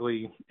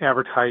basically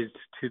advertised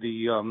to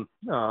the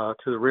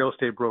real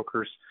estate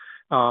brokers.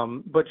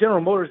 But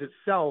General Motors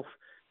itself,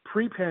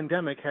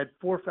 pre-pandemic, had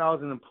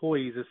 4,000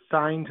 employees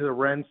assigned to the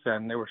Ren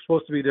Cen. They were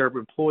supposed to be their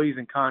employees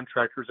and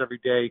contractors every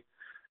day.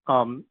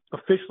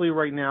 Officially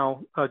right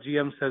now,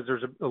 GM says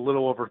there's a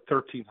little over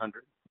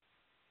 1,300.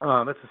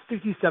 That's a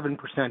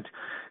 67%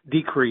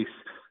 decrease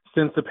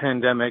since the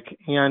pandemic.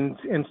 And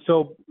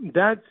so it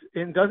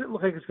doesn't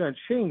look like it's going to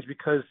change,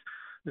 because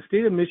the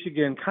state of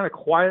Michigan kind of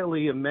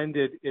quietly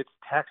amended its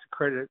tax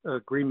credit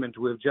agreement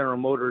with General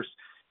Motors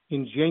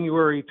in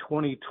January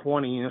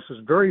 2020. And this was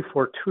very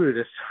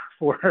fortuitous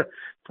for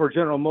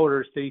General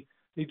Motors. They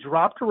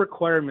dropped a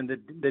requirement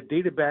that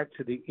dated back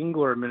to the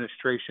Engler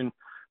administration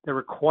that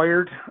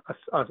required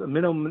a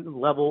minimum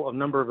level of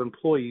number of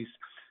employees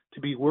to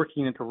be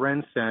working at the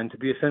Ren Cen, to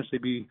be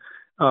essentially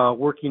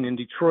working in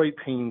Detroit,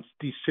 paying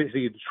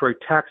Detroit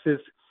taxes.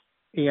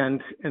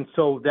 And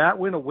so that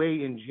went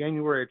away in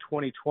January of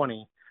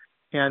 2020.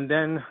 And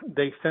then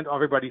they sent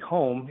everybody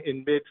home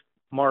in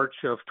mid-March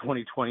of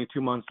 2020,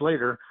 2 months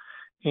later,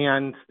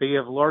 and they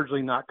have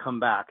largely not come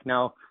back.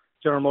 Now,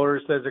 General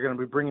Motors says they're going to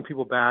be bringing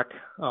people back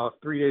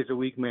 3 days a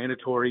week,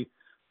 mandatory,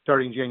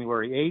 starting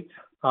January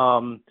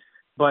 8th.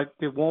 But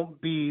it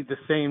won't be the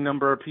same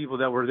number of people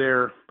that were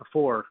there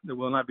before. It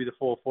will not be the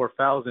full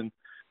 4,000.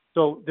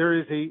 So there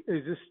is a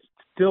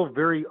still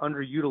very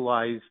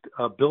underutilized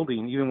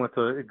building, even with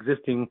the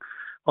existing,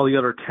 all the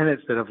other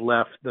tenants that have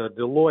left, the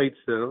Deloitte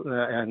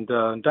and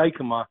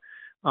Dykema,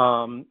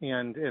 not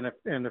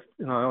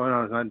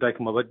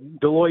Dykema, but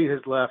Deloitte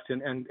has left,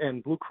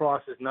 and Blue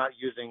Cross is not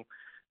using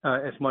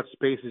as much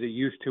space as it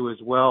used to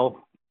as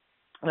well.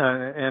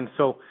 And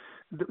so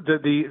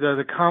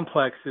the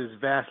complex is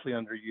vastly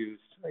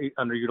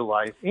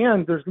underutilized,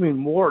 and there's going to be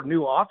more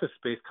new office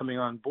space coming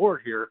on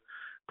board here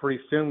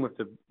pretty soon with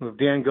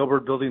Dan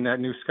Gilbert building that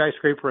new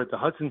skyscraper at the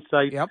Hudson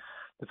site. Yep.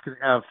 That's going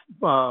to have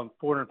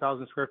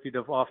 400,000 square feet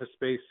of office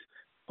space.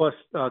 Plus,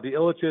 the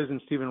Illiches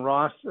and Stephen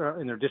Ross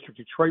in their District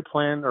Detroit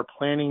plan are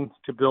planning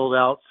to build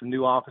out some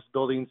new office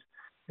buildings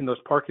in those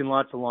parking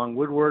lots along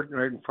Woodward,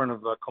 right in front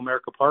of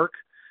Comerica Park.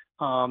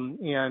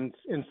 And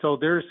so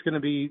there's going to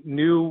be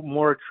new,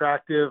 more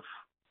attractive,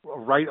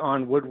 right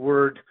on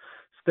Woodward,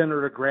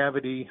 center of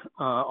gravity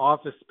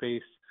office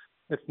space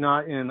that's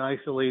not in an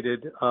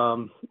isolated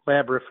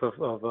labyrinth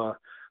of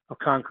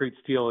concrete,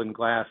 steel, and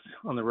glass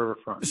on the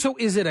riverfront. So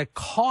is it a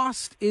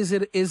cost? Is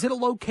it a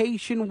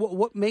location?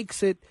 What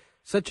makes it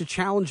such a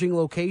challenging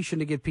location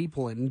to get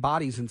people in and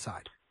bodies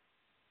inside?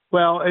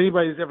 Well,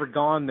 anybody who's ever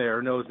gone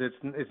there knows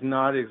it's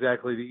not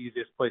exactly the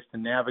easiest place to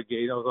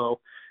navigate, although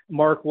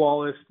Mark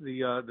Wallace,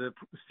 the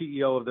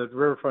CEO of the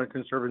Riverfront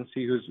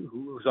Conservancy,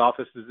 whose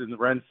office is in the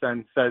Ren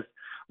Cen,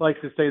 likes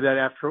to say that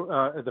after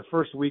the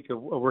first week of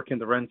working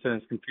the Ren Cen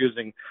is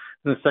confusing,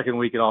 and the second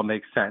week it all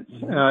makes sense.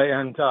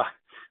 Mm-hmm.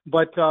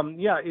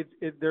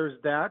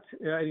 There's that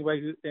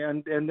anyway,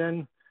 and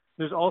then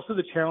there's also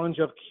the challenge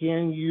of,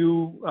 can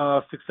you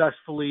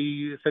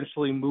successfully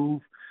essentially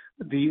move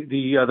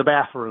the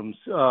bathrooms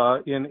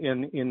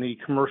in the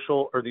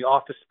commercial or the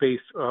office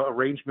space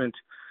arrangement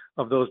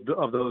of those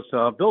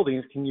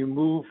buildings? Can you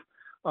move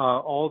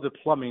all the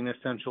plumbing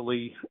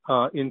essentially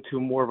into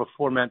more of a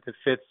format that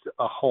fits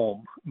a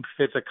home,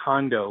 fits a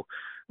condo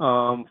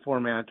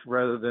format,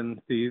 rather than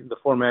the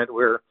format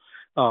where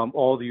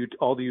all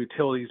the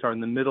utilities are in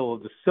the middle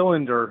of the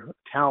cylinder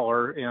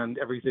tower and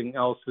everything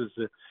else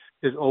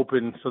is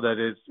open, so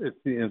that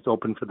it's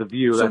open for the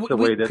view. So that's the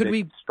way that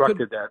they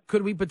constructed that.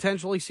 Could we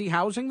potentially see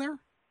housing there?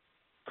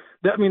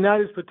 That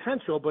is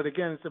potential, but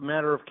again, it's a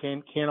matter of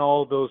can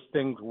all those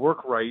things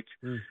work right,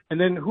 and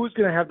then who's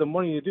going to have the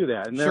money to do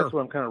that? And that's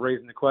what I'm kind of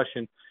raising the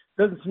question.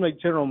 It doesn't seem like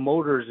General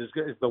Motors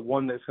is the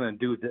one that's going to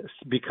do this,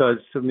 because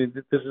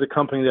this is a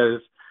company that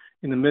is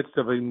in the midst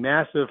of a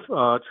massive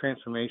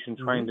transformation,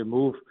 trying to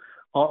move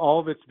all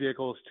of its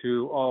vehicles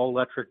to all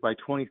electric by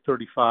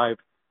 2035.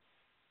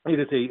 It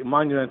is a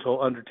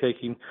monumental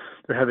undertaking.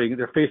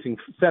 They're facing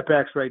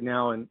setbacks right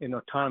now in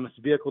autonomous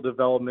vehicle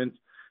development.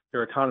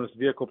 Their autonomous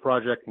vehicle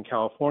project in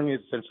California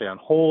is essentially on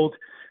hold.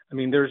 I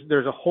mean,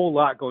 there's a whole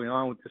lot going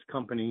on with this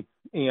company,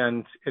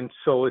 and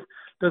so it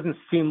doesn't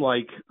seem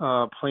like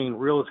plain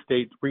real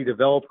estate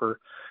redeveloper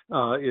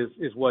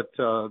is what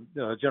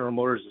General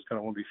Motors is going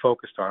to want to be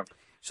focused on.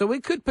 So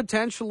it could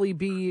potentially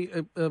be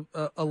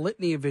a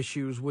litany of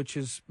issues, which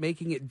is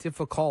making it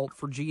difficult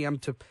for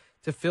GM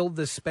to fill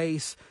this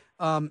space.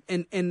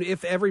 And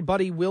if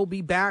everybody will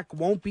be back,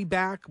 won't be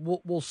back,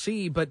 we'll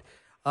see. But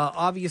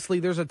obviously,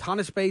 there's a ton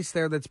of space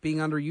there that's being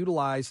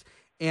underutilized.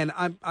 And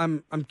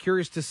I'm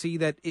curious to see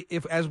that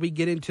if as we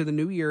get into the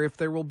new year, if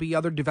there will be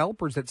other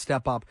developers that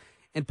step up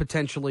and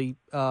potentially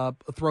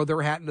throw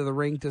their hat into the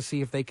ring to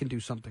see if they can do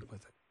something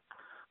with it.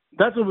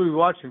 That's what we'll be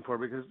watching for,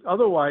 because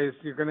otherwise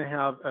you're going to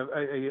have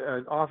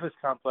an office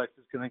complex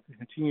that's going to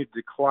continue to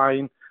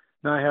decline,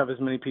 not have as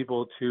many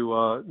people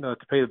to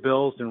pay the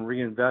bills and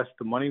reinvest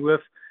the money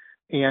with,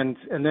 and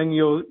then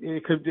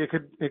it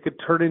could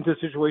turn into a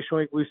situation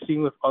like we've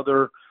seen with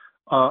other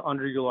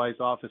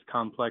underutilized office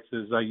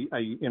complexes.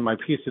 In my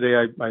piece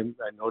today, I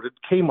noted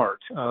Kmart,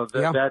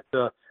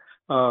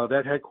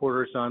 that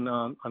headquarters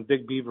on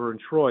Big Beaver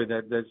and Troy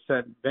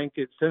that's bank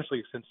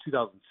essentially since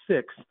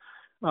 2006.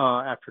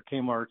 After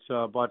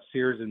Kmart bought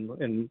Sears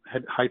and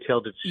had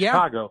hightailed it to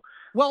Chicago.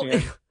 Well,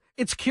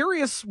 it's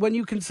curious when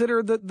you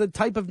consider the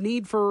type of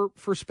need for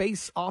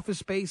space, office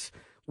space,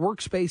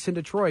 workspace in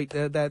Detroit,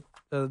 that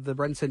the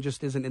Ren Cen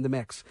just isn't in the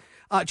mix.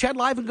 Chad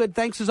Livengood,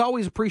 thanks as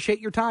always. Appreciate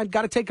your time.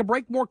 Got to take a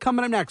break. More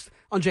coming up next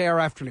on JR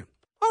Afternoon.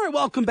 All right,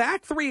 welcome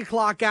back. 3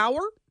 o'clock hour.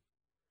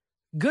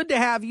 Good to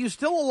have you.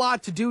 Still a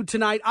lot to do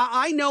tonight.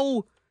 I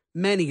know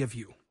many of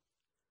you.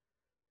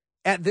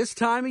 At this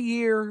time of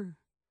year,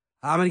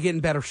 I'm going to get in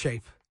better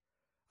shape.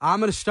 I'm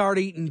going to start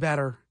eating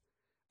better.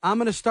 I'm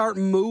going to start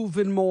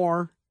moving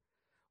more.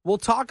 We'll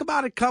talk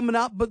about it coming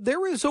up, but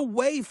there is a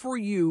way for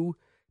you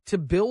to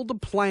build a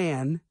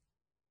plan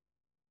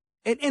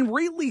and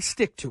really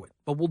stick to it.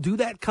 But we'll do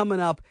that coming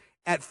up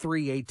at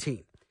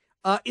 3:18.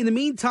 In the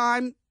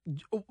meantime,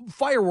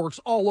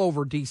 fireworks all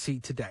over D.C.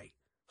 today.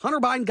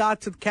 Hunter Biden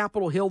got to the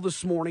Capitol Hill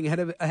this morning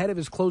ahead of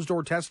his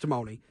closed-door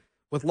testimony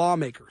with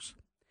lawmakers.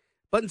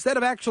 But instead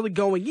of actually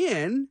going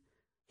in,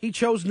 he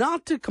chose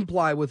not to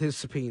comply with his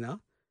subpoena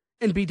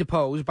and be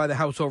deposed by the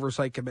House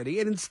Oversight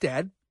Committee, and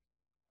instead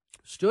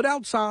stood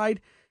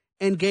outside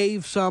and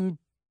gave some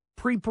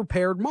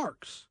pre-prepared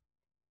remarks.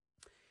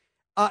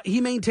 He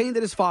maintained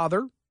that his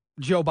father,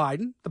 Joe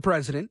Biden, the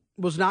president,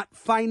 was not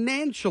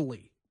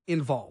financially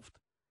involved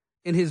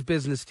in his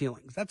business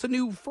dealings. That's a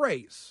new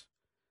phrase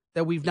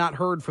that we've not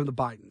heard from the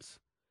Bidens.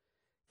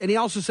 And he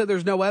also said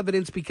there's no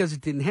evidence because it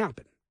didn't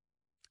happen.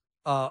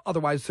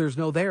 Otherwise, there's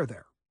no there.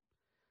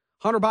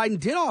 Hunter Biden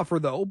did offer,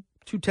 though,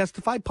 to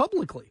testify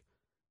publicly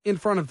in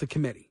front of the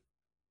committee,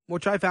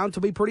 which I found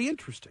to be pretty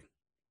interesting.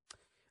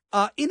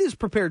 In his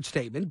prepared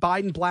statement,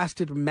 Biden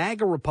blasted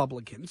MAGA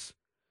Republicans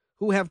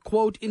who have,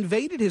 quote,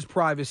 invaded his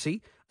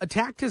privacy,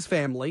 attacked his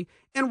family,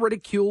 and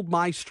ridiculed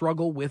my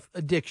struggle with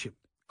addiction,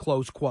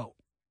 close quote.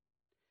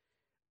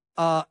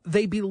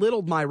 They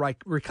belittled my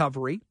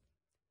recovery,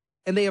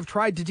 and they have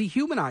tried to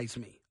dehumanize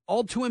me,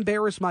 all to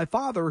embarrass my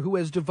father, who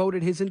has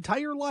devoted his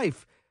entire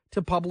life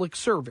to public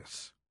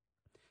service.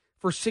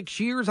 For 6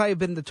 years, I have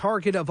been the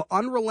target of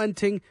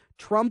unrelenting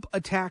Trump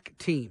attack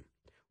team.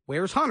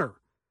 Where's Hunter?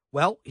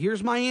 Well,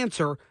 here's my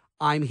answer.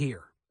 I'm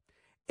here.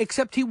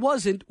 Except he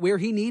wasn't where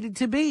he needed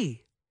to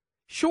be.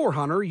 Sure,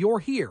 Hunter, you're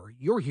here.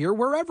 You're here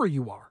wherever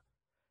you are.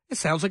 It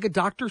sounds like a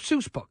Dr.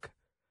 Seuss book.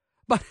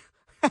 But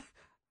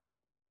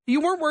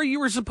you weren't where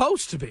you were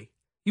supposed to be.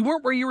 You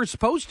weren't where you were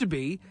supposed to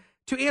be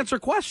to answer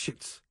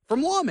questions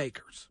from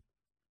lawmakers.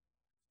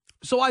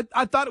 So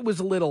I thought it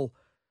was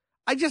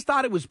I just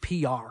thought it was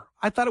PR.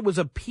 I thought it was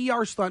a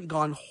PR stunt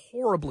gone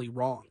horribly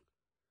wrong.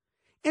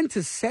 And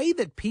to say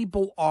that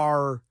people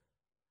are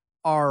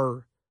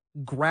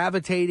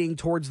gravitating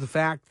towards the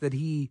fact that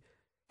he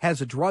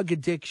has a drug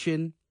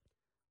addiction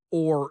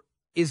or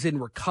is in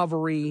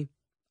recovery,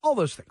 all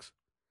those things.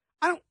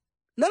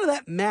 None of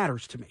that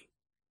matters to me.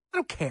 I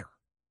don't care.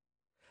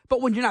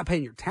 But when you're not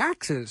paying your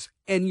taxes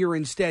and you're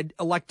instead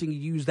electing to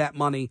use that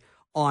money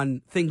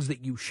on things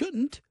that you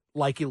shouldn't,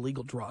 like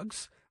illegal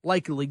drugs,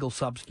 like illegal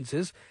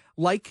substances,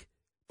 like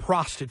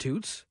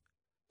prostitutes,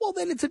 well,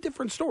 then it's a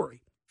different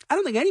story. I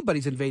don't think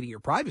anybody's invading your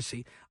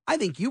privacy. I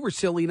think you were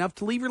silly enough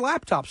to leave your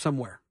laptop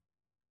somewhere.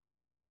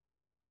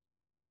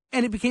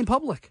 And it became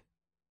public.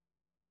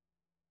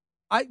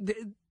 I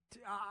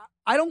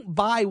don't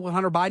buy what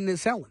Hunter Biden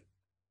is selling.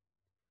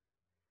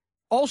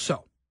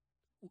 Also,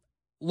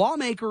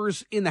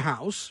 lawmakers in the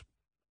House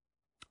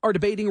are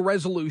debating a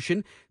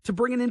resolution to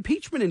bring an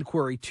impeachment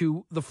inquiry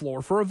to the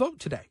floor for a vote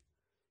today.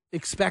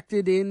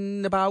 Expected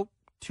in about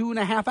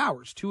 2.5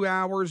 hours, 2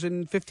 hours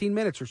and 15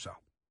 minutes or so.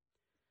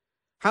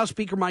 House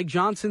Speaker Mike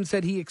Johnson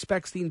said he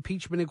expects the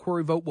impeachment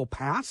inquiry vote will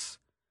pass,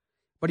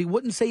 but he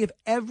wouldn't say if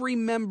every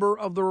member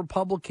of the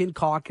Republican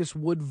caucus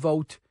would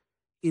vote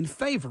in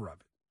favor of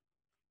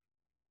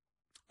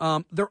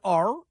it. There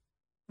are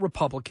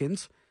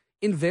Republicans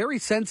in very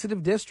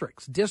sensitive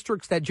districts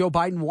that Joe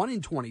Biden won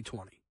in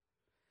 2020,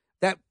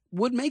 that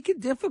would make it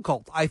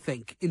difficult, I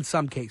think, in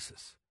some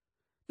cases.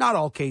 Not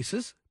all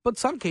cases, but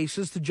some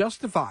cases to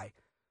justify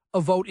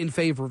a vote in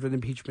favor of an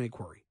impeachment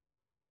inquiry.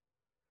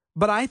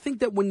 But I think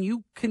that when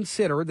you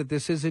consider that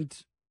this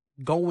isn't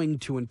going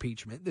to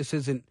impeachment, this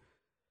isn't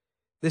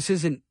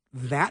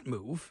that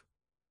move,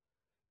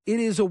 it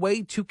is a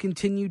way to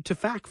continue to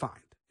fact find.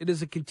 It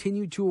is a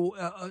continue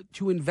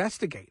to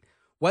investigate.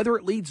 Whether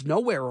it leads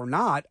nowhere or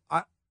not,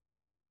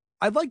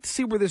 I'd like to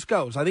see where this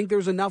goes. I think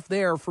there's enough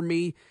there for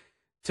me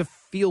to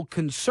feel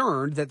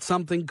concerned that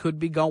something could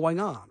be going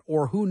on,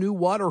 or who knew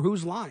what, or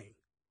who's lying.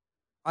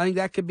 I think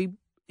that could be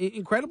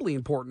incredibly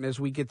important as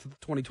we get to the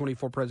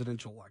 2024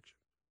 presidential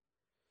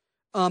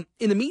election.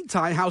 In the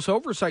meantime, House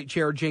Oversight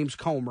Chair James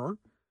Comer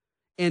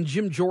and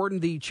Jim Jordan,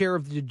 the chair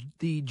of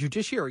the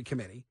Judiciary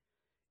Committee,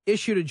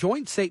 issued a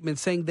joint statement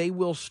saying they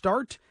will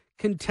start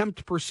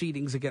contempt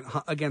proceedings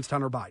against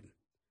Hunter Biden.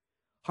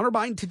 Hunter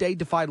Biden today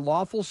defied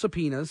lawful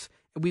subpoenas,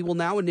 and we will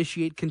now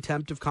initiate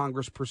contempt of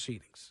Congress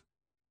proceedings.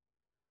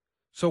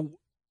 So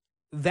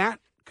that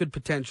could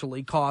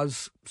potentially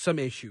cause some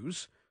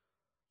issues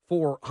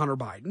for Hunter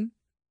Biden.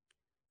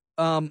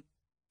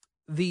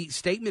 The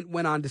statement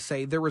went on to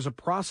say there is a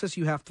process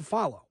you have to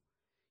follow.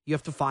 You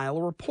have to file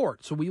a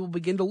report. So we will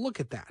begin to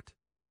look at that.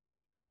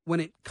 When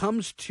it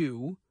comes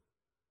to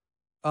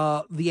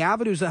the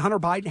avenues that Hunter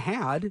Biden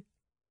had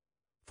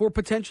for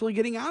potentially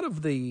getting out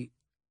of the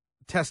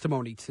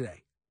testimony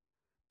today.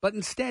 But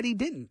instead he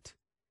didn't.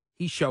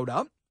 He showed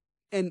up,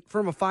 and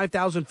from a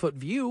 5,000-foot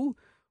view,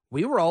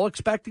 we were all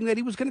expecting that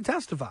he was going to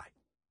testify.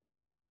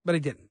 But he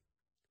didn't.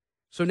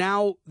 So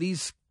now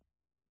these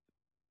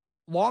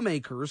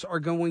lawmakers are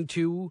going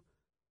to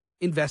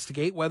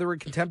investigate whether a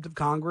contempt of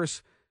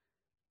Congress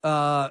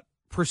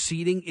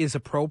proceeding is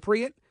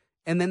appropriate,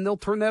 and then they'll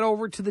turn that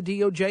over to the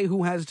DOJ,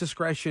 who has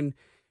discretion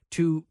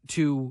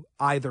to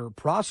either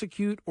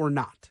prosecute or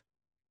not.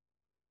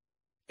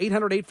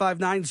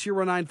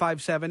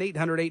 800-859-0957,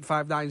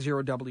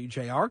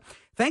 800-859-0WJR.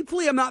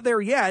 Thankfully, I'm not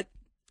there yet,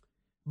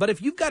 but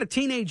if you've got a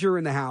teenager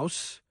in the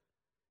house,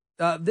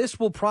 this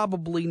will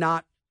probably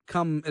not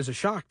come as a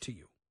shock to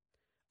you.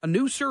 A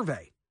new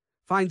survey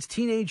finds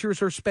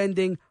teenagers are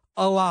spending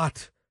a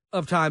lot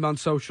of time on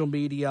social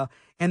media,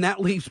 and that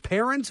leaves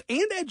parents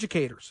and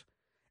educators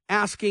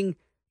asking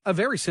a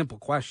very simple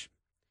question.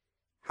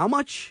 How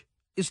much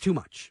is too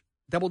much?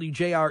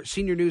 WJR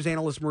senior news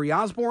analyst Marie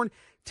Osborne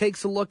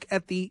takes a look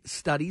at the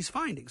study's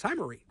findings. Hi,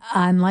 Marie.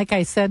 And like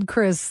I said,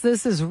 Chris,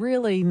 this is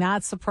really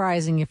not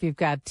surprising if you've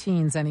got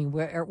teens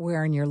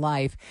anywhere in your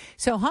life.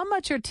 So how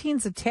much are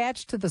teens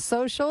attached to the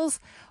socials?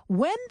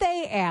 When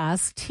they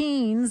asked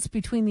teens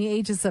between the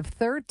ages of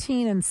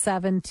 13 and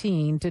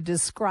 17 to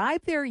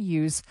describe their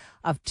use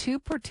of two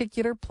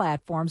particular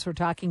platforms, we're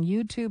talking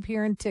YouTube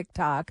here and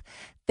TikTok,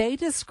 they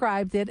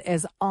described it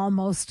as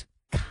almost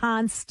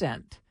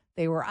constant.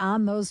 They were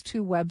on those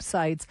two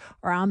websites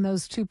or on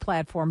those two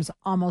platforms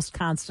almost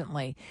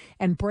constantly.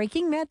 And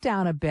breaking that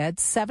down a bit,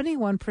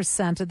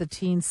 71% of the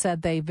teens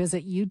said they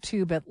visit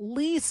YouTube at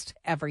least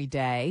every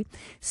day.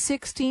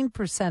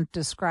 16%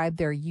 described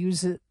their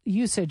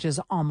usage as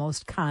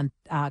almost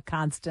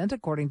constant,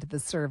 according to the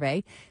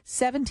survey.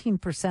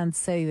 17%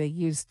 say they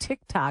use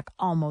TikTok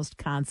almost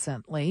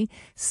constantly.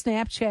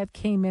 Snapchat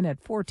came in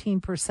at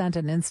 14%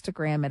 and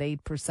Instagram at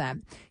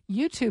 8%.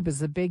 YouTube is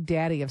the big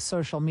daddy of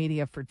social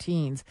media for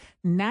teens.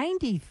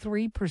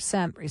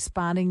 93%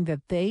 responding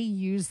that they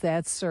use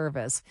that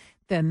service.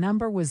 The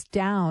number was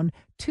down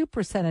 2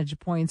 percentage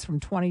points from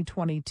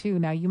 2022.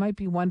 Now, you might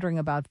be wondering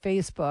about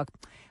Facebook.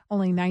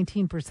 Only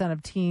 19%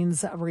 of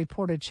teens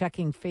reported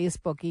checking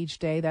Facebook each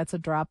day. That's a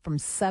drop from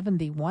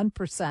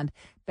 71%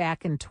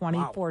 back in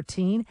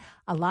 2014. Wow.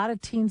 A lot of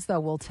teens,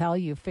 though, will tell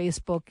you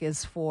Facebook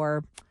is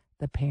for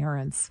the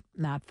parents,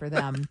 not for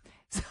them.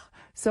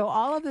 So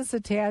all of this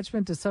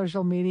attachment to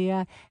social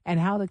media and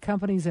how the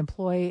companies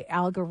employ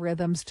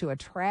algorithms to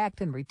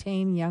attract and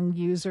retain young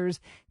users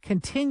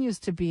continues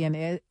to be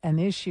an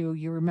issue.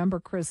 You remember,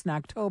 Chris, in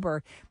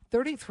October,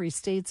 33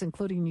 states,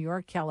 including New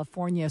York,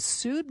 California,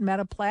 sued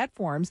Meta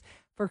Platforms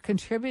for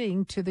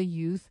contributing to the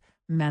youth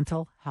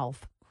mental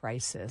health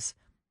crisis.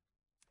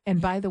 And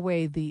by the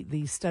way,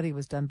 the study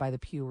was done by the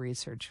Pew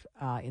Research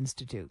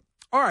Institute.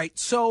 All right,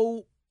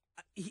 so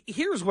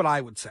here's what I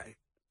would say.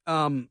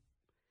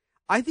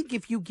 I think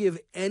if you give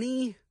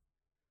any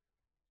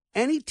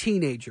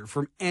teenager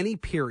from any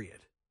period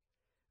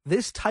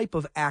this type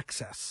of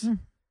access,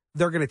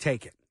 they're going to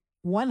take it.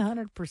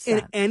 100%.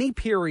 In any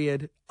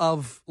period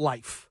of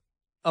life,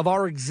 of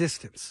our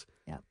existence,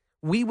 yep,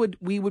 we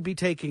would be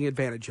taking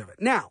advantage of it.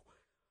 Now,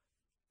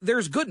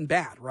 there's good and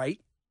bad, right?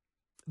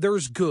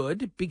 There's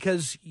good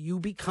because you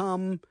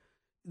become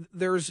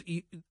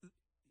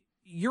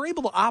you're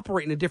able to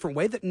operate in a different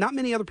way that not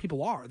many other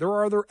people are. There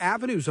are other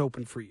avenues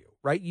open for you,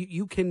 right?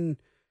 You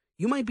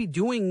might be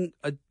doing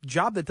a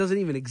job that doesn't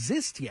even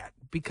exist yet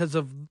because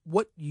of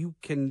what you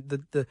can,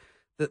 the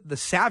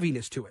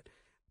savviness to it.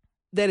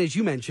 Then, as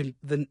you mentioned,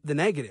 the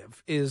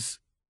negative is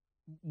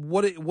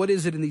what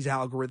is it in these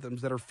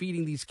algorithms that are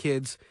feeding these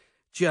kids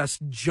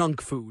just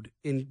junk food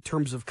in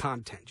terms of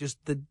content, just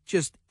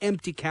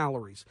empty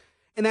calories.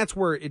 And that's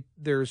where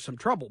there's some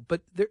trouble.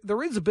 But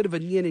there is a bit of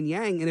a yin and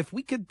yang. And if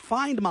we could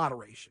find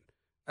moderation,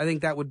 I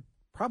think that would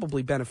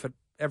probably benefit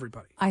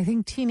everybody. I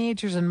think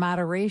teenagers in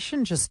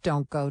moderation just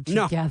don't go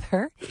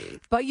together. No.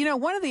 But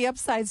one of the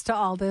upsides to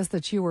all this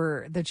that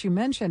you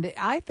mentioned,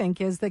 I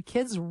think, is that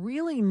kids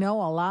really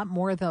know a lot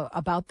more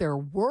about their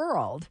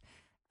world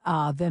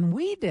than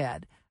we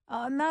did.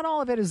 Not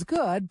all of it is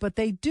good, but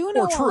they do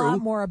know a lot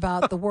more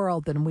about the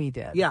world than we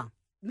did. Yeah.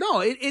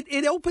 No,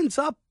 it opens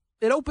up.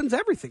 It opens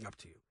everything up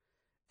to you.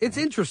 It's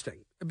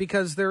interesting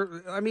because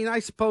I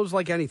suppose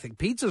like anything,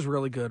 pizza's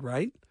really good,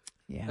 right?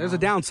 Yeah. There's a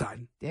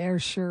downside. There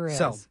sure is.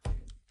 So,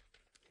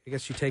 I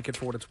guess you take it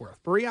for what it's worth.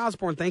 Marie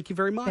Osborne, thank you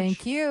very much.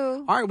 Thank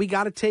you. All right, we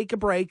got to take a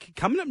break.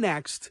 Coming up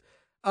next,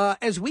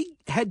 as we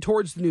head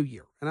towards the new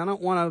year, and I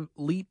don't want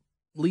to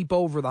leap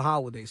over the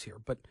holidays here,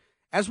 but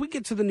as we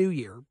get to the new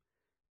year,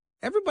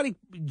 everybody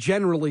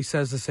generally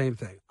says the same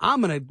thing. I'm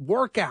going to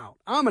work out.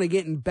 I'm going to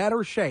get in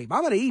better shape.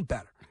 I'm going to eat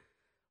better.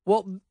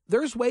 Well,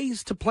 there's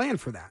ways to plan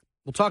for that.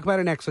 We'll talk about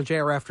it next on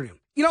JR Afternoon.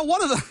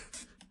 One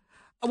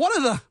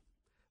of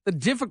the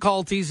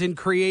difficulties in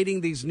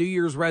creating these New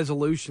Year's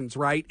resolutions,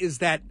 right, is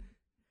that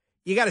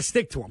you got to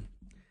stick to them.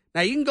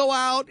 Now, you can go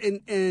out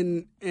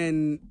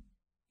and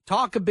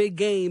talk a big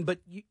game, but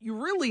you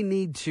really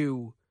need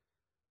to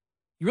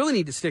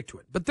stick to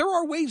it. But there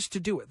are ways to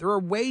do it. There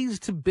are ways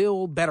to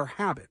build better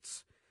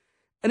habits.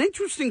 An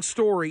interesting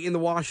story in the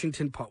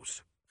Washington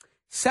Post.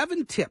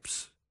 7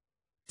 tips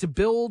to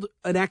build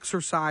an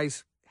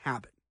exercise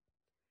habit.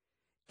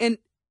 And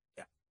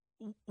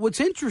what's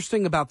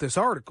interesting about this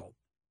article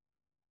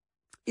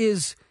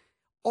is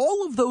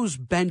all of those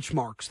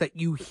benchmarks that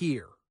you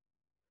hear,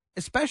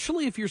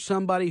 especially if you're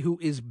somebody who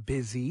is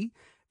busy,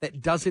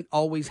 that doesn't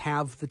always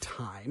have the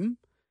time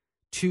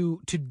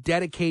to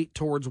dedicate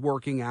towards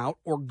working out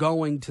or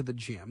going to the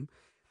gym,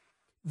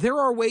 there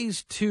are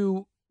ways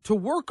to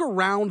work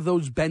around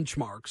those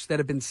benchmarks that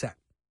have been set.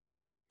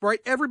 Right?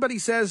 Everybody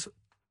says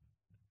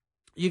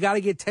you got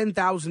to get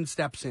 10,000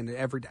 steps in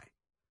every day.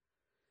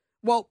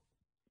 Well,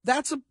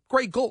 that's a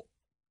great goal.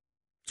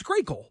 It's a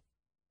great goal.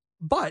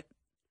 But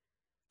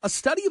a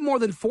study of more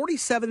than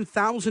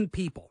 47,000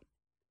 people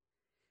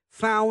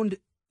found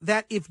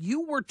that if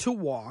you were to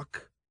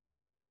walk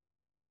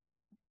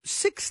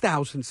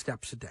 6,000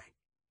 steps a day,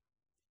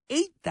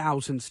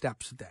 8,000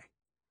 steps a day,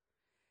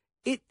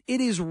 it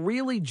is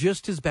really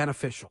just as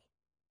beneficial.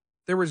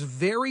 There was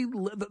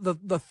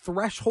the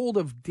threshold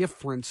of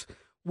difference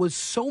was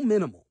so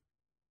minimal.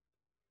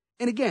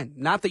 And again,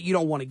 not that you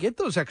don't want to get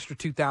those extra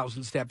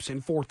 2,000 steps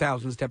in,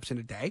 4,000 steps in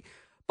a day,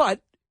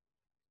 but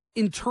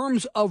in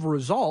terms of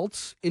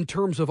results, in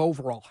terms of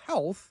overall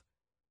health,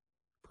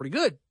 pretty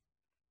good.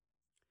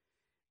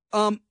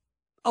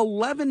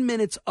 11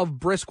 minutes of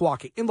brisk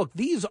walking. And look,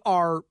 these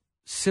are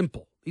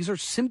simple. These are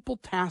simple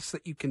tasks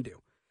that you can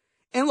do.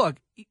 And look,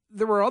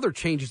 there are other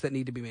changes that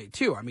need to be made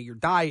too. I mean, your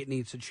diet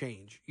needs to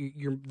change.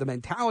 The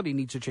mentality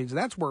needs to change. And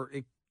that's where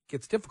it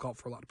gets difficult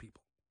for a lot of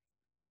people.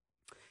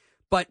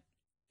 But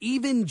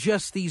even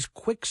just these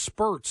quick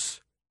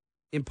spurts,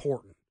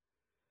 important.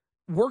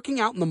 Working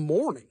out in the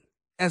morning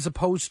as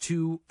opposed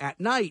to at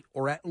night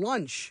or at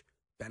lunch,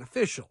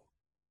 beneficial.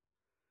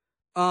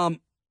 How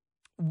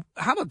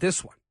about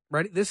this one?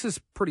 Right? This is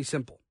pretty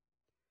simple.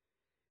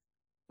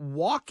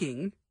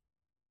 Walking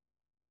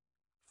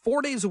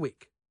 4 days a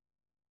week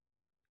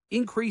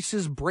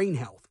increases brain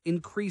health,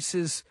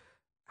 increases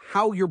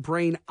how your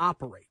brain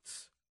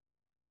operates.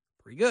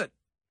 Pretty good.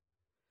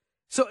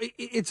 So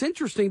it's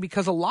interesting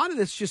because a lot of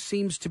this just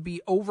seems to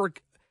be over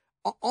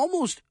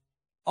almost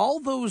all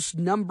those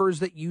numbers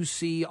that you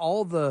see,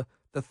 all the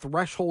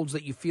thresholds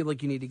that you feel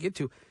like you need to get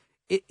to.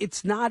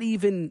 It's not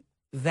even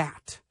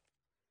that.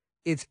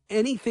 It's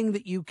anything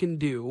that you can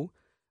do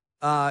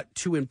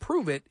to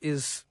improve it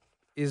is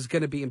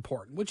going to be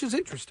important, which is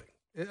interesting.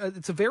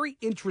 It's a very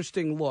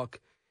interesting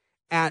look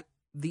at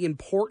the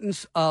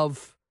importance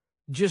of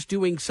just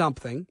doing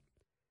something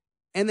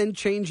and then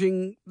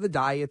changing the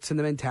diets and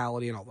the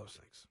mentality and all those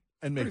things.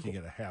 And making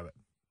it a habit.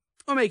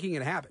 Well, making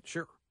it a habit,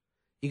 sure.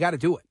 You got to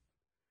do it.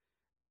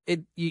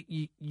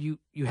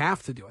 You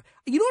have to do it.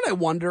 You know what I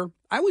wonder?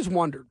 I always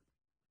wondered,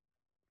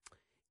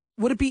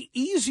 would it be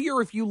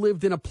easier if you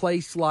lived in a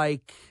place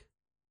like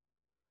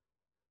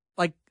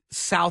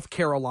South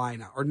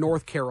Carolina or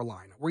North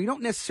Carolina, where you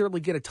don't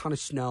necessarily get a ton of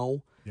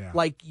snow? Yeah.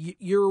 Like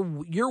your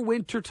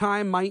winter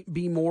time might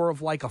be more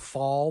of like a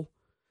fall.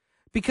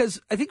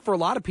 Because I think for a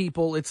lot of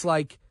people, it's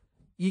like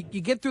you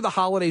get through the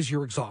holidays,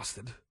 you're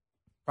exhausted,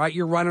 right?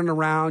 You're running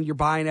around, you're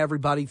buying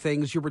everybody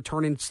things, you're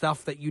returning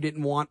stuff that you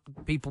didn't want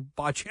people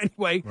bought you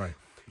anyway. Right.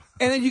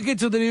 And then you get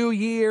to the new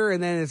year,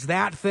 and then it's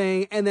that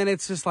thing, and then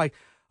it's just like,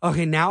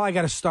 okay, now I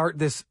got to start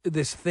this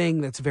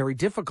thing that's very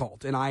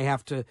difficult, and I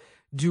have to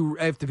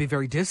be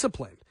very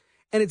disciplined.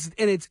 And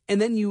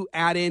then you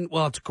add in,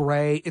 well, it's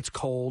gray, it's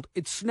cold,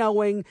 it's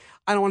snowing.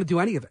 I don't want to do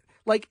any of it.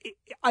 Like,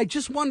 I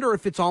just wonder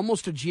if it's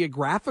almost a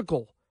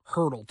geographical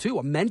hurdle, too,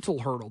 a mental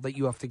hurdle that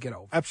you have to get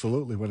over.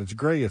 Absolutely. When it's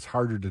gray, it's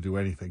harder to do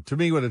anything. To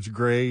me, when it's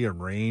gray and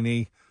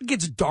rainy. It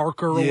gets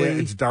dark early. Yeah,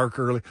 it's dark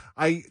early.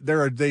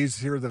 There are days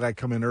here that I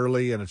come in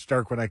early, and it's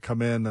dark when I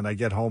come in, and I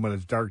get home, and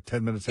it's dark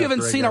 10 minutes after I get home.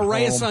 You haven't seen a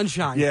ray of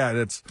sunshine.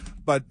 Yeah,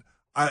 but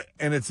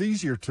And it's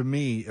easier to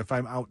me if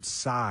I'm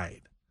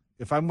outside.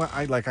 If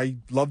I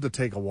love to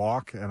take a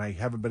walk, and I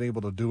haven't been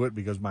able to do it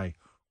because my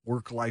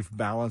work-life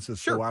balance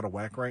is so out of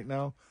whack right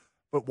now.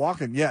 But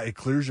walking, it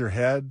clears your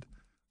head.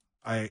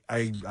 I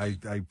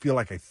feel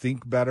like I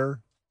think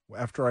better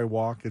after I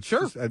walk. It's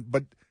just,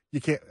 but you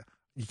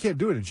can't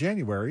do it in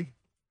January.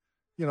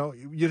 You know,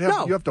 you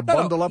have to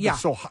bundle up. Yeah.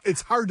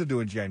 It's hard to do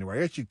in January.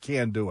 Yes, you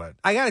can do it.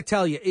 I got to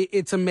tell you,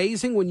 it's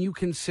amazing when you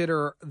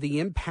consider the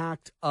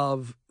impact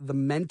of the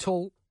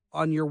mental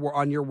on your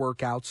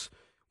workouts.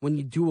 When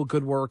you do a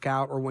good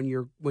workout, or when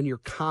you're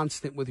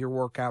constant with your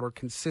workout, or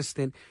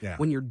consistent,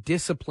 when you're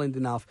disciplined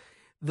enough,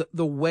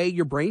 the way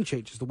your brain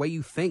changes, the way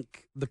you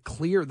think, the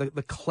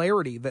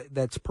clarity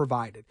that's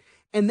provided,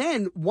 and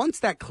then once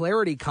that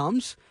clarity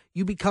comes,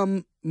 you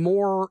become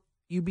more.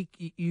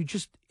 You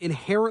just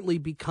inherently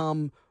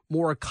become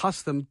more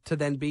accustomed to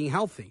then being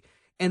healthy,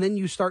 and then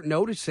you start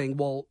noticing,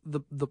 well,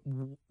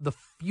 the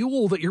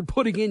fuel that you're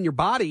putting in your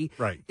body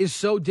is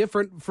so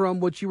different from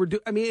what you were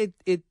doing. I mean,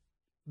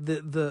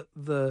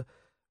 the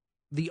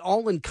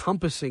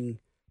all-encompassing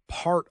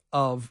part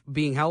of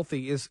being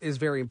healthy is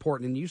very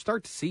important, and you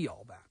start to see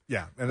all that.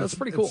 Yeah, and that's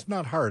pretty cool. It's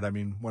not hard. I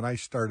mean, when I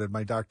started,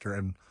 my doctor,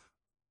 and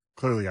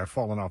clearly I've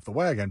fallen off the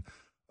wagon,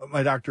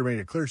 my doctor made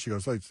it clear. She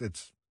goes,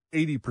 it's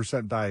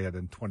 80% diet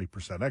and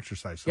 20%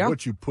 exercise. So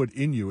what you put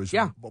in you is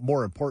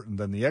more important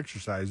than the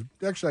exercise.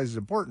 The exercise is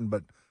important,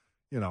 but,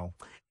 you know.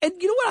 And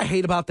you know what I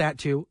hate about that,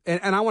 too?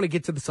 And I want to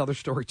get to this other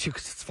story, too,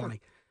 because it's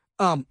funny.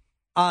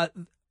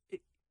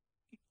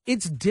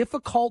 It's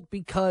difficult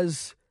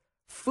because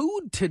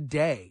food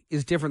today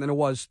is different than it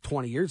was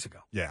 20 years ago.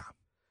 Yeah.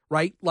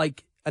 Right?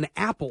 Like an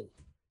apple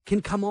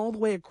can come all the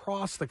way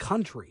across the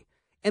country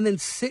and then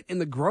sit in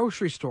the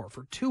grocery store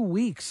for 2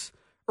 weeks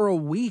or a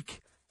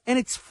week, and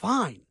it's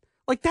fine.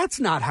 Like, that's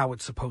not how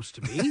it's supposed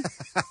to be.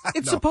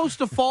 It's supposed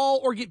to fall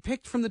or get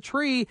picked from the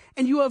tree,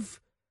 and you have,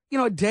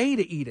 a day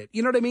to eat it.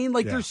 You know what I mean?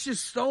 Like, there's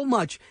just so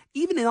much,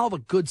 even in all the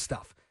good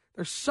stuff,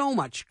 there's so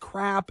much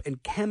crap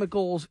and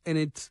chemicals, and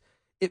it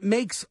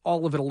makes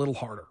all of it a little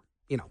harder,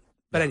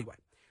 But anyway,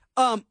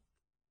 are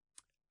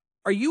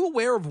you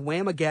aware of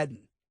Whamageddon?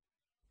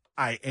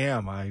 I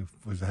am. I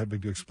was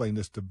having to explain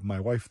this to my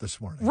wife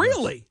this morning.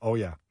 Really? Oh,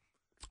 yeah.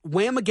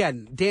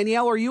 Whamageddon.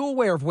 Danielle, are you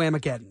aware of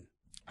Whamageddon?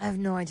 I have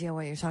no idea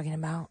what you're talking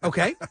about.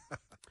 Okay.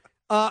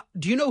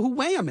 Do you know who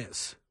Wham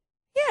is?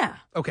 Yeah.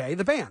 Okay,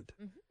 the band.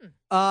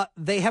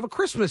 Mm-hmm. They have a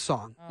Christmas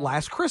song,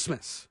 Last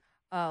Christmas.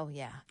 Oh,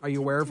 yeah. Are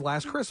you aware of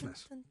Last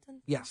Christmas?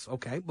 Yes,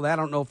 okay. Well, I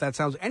don't know if that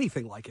sounds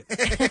anything like it.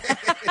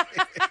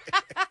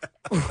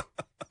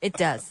 It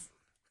does.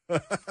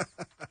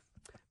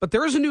 But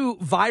there is a new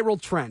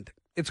viral trend.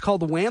 It's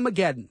called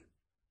Whamageddon.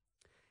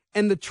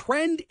 And the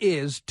trend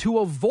is to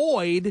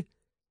avoid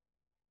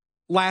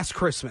Last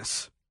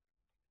Christmas.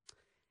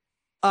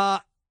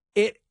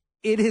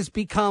 It has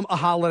become a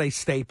holiday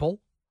staple.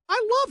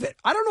 I love it.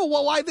 I don't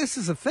know why this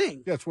is a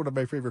thing. Yeah, it's one of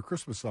my favorite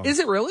Christmas songs. Is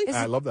it really?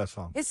 I love that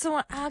song. It's the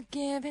one, I'll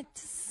give it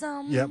to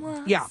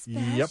someone Yeah.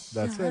 special. Yep,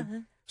 that's it.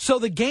 So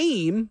the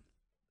game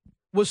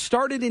was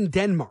started in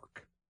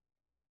Denmark,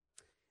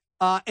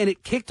 and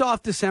it kicked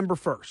off December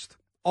 1st.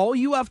 All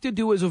you have to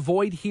do is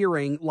avoid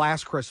hearing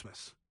Last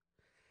Christmas.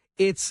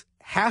 It's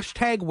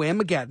hashtag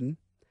Whamageddon,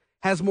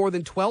 has more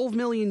than 12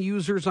 million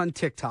users on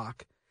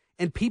TikTok,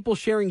 and people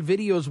sharing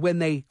videos when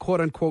they,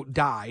 quote-unquote,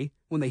 die,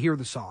 when they hear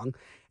the song.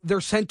 They're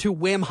sent to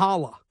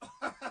Whamhalla.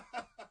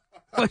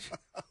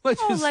 which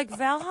is like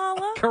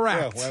Valhalla?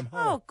 Correct. Yeah,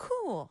 oh,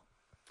 cool.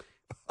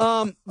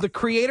 The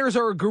creators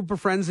are a group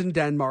of friends in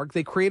Denmark.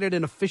 They created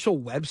an official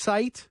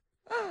website,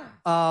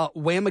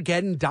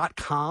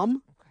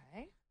 Whamageddon.com,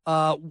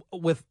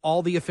 with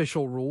all the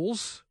official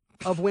rules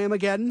of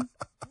Whamageddon.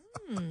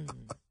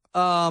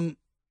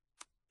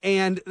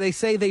 And they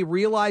say they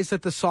realized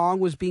that the song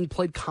was being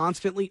played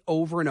constantly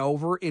over and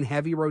over in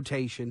heavy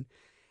rotation.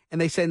 And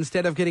they said,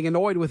 instead of getting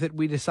annoyed with it,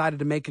 we decided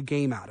to make a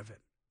game out of it.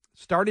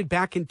 Started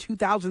back in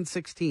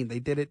 2016. They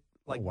did it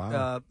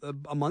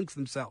amongst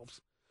themselves.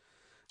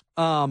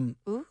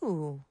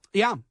 Ooh.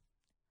 Yeah.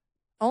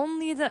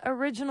 Only the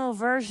original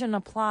version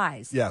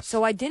applies. Yes.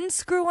 So I didn't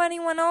screw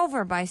anyone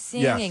over by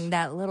singing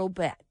that little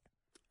bit.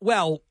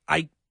 Well,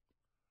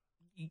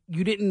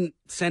 you didn't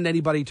send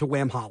anybody to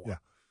Whamhalla. Yeah.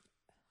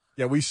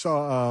 Yeah, we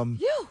saw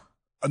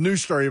a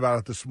news story about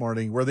it this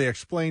morning where they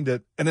explained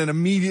it and then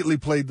immediately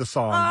played the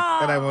song.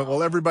 And I went,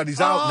 well, everybody's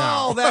out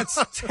now. Oh, that's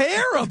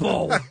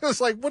terrible. I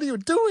was like, what are you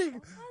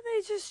doing? Oh,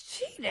 they just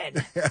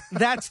cheated.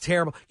 That's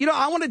terrible.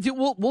 I want to do,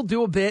 we'll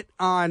do a bit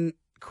on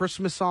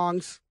Christmas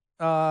songs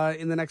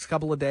in the next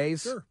couple of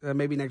days,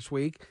 maybe next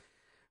week.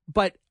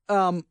 But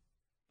I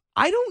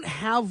don't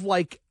have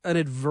like an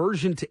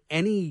aversion to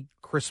any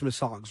Christmas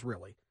songs,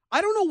 really. I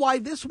don't know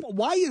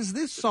why is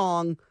this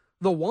song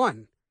the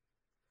one?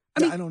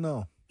 I don't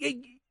know.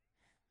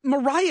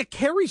 Mariah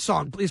Carey's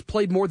song is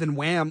played more than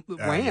Wham's.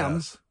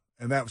 Yes.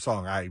 And that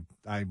song, I'm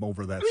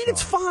over that song.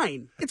 It's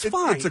fine. It's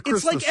fine. It's a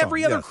Christmas like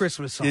every song. other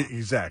Christmas song.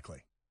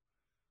 Exactly.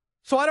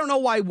 So I don't know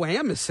why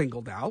Wham is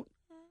singled out.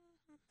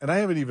 And I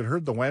haven't even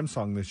heard the Wham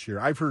song this year.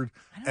 I've heard,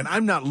 and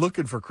I'm not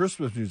looking for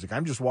Christmas music.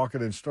 I'm just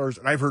walking in stores,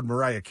 and I've heard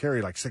Mariah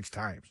Carey like 6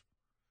 times.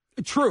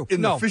 True.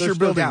 In the Fisher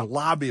Building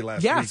lobby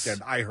last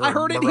weekend, I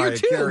heard it Mariah here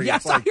too. Carey.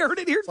 Yes, I heard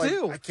it here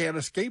too. I can't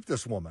escape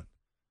this woman.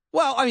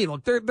 Well, I mean,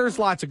 look, there's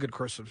lots of good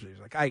Christmas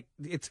music.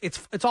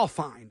 It's all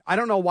fine. I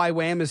don't know why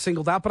Wham is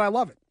singled out, but I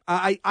love it.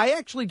 I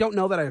actually don't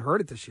know that I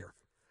heard it this year,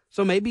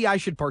 so maybe I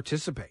should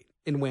participate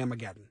in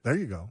Whamageddon. There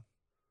you go.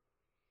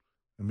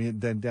 I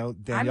mean, then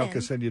Danielle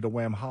can send you to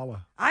Wham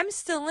Holla. I'm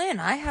still in.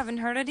 I haven't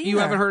heard it either. You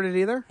haven't heard it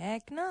either?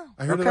 Heck no.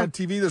 I heard it on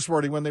TV this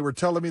morning when they were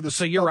telling me the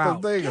so you're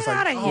out. thing. It's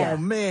like, oh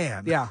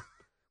man, yeah.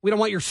 We don't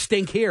want your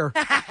stink here.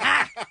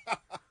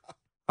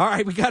 All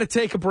right, we got to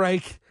take a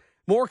break.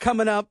 More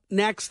coming up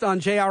next on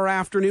JR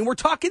Afternoon. We're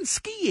talking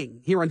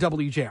skiing here on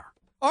WJR.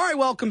 All right,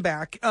 welcome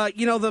back.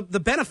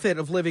 The benefit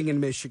of living in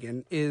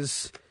Michigan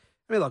is,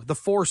 I mean, look, the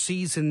 4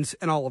 seasons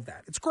and all of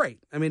that. It's great.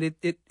 I mean,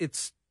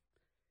 it's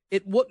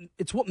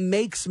what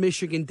makes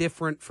Michigan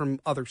different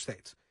from other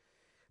states.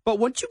 But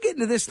once you get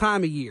into this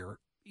time of year,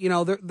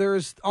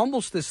 there's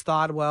almost this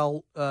thought,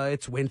 well,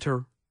 it's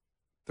winter.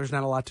 There's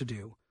not a lot to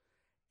do.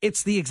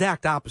 It's the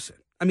exact opposite.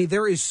 I mean,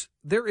 there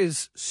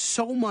is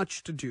so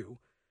much to do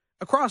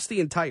across the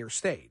entire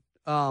state,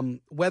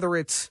 whether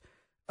it's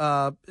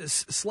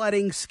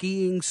sledding,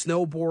 skiing,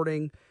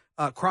 snowboarding,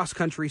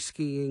 cross-country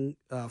skiing,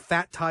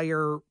 fat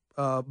tire,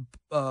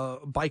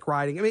 bike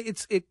riding. I mean,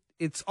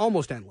 it's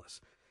almost endless.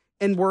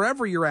 And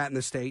wherever you're at in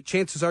the state,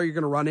 chances are you're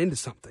going to run into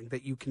something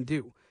that you can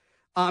do.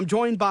 I'm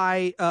joined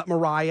by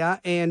Mariah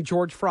and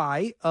George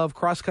Fry of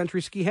Cross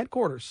Country Ski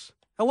Headquarters.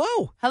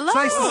 Hello. Hello. It's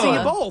nice to see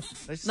you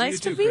both. Nice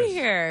to be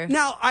here.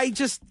 Now, I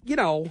just,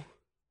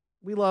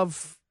 we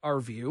love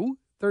our view.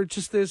 There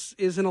just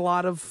isn't a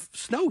lot of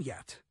snow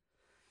yet.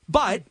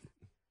 But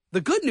the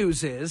good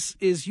news is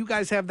you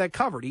guys have that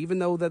covered, even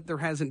though that there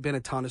hasn't been a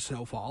ton of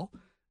snowfall.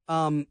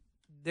 There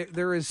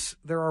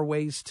are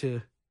ways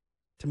to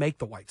make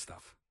the white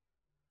stuff.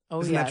 Oh,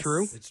 Isn't that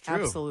true? It's true.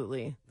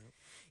 Absolutely.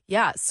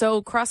 Yeah.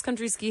 So Cross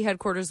Country Ski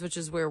Headquarters, which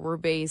is where we're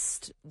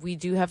based, we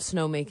do have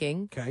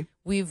snowmaking. Okay.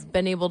 We've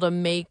been able to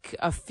make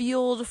a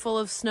field full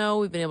of snow.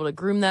 We've been able to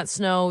groom that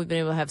snow. We've been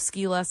able to have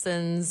ski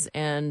lessons,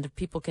 and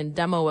people can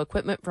demo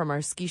equipment from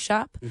our ski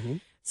shop. Mm-hmm.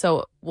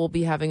 So we'll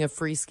be having a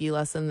free ski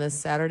lesson this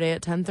Saturday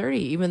at 10:30,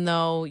 even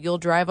though you'll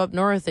drive up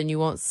north and you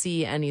won't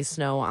see any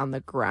snow on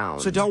the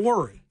ground. So don't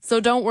worry.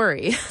 Don't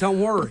worry. Don't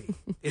worry.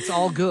 It's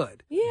all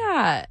good.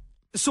 Yeah.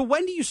 So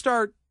when do you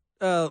start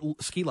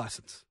ski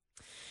lessons?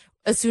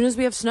 As soon as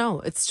we have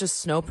snow. It's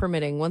just snow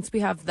permitting. Once we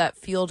have that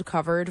field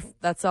covered,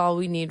 that's all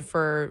we need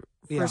for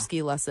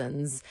ski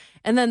lessons.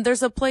 And then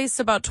there's a place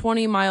about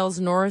 20 miles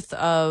north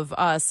of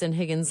us in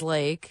Higgins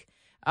Lake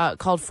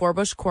called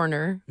Forbush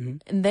Corner. Mm-hmm.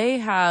 And they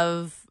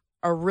have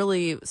a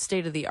really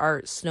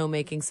state-of-the-art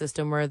snowmaking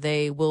system where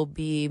they will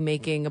be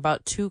making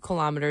about 2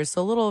 kilometers,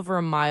 so a little over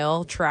a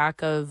mile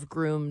track of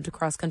groomed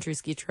cross-country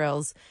ski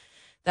trails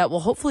that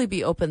will hopefully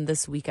be open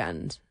this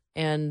weekend.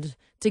 And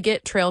to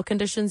get trail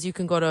conditions, you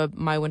can go to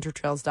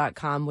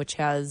mywintertrails.com, which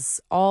has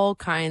all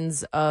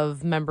kinds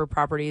of member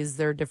properties.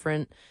 There are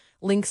different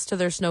links to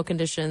their snow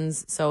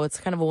conditions. So it's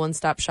kind of a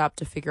one-stop shop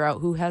to figure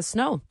out who has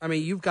snow. I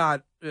mean, you've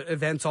got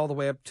events all the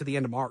way up to the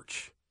end of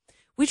March.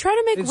 We try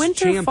to make It's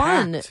winter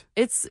fun. jam-packed.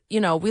 It's,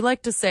 we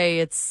like to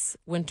say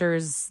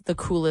winter's the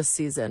coolest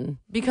season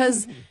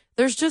because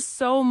there's just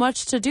so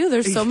much to do.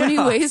 There's so many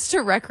ways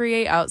to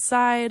recreate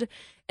outside.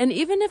 And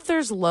even if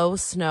there's low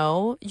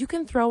snow, you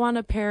can throw on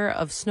a pair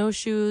of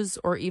snowshoes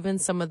or even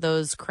some of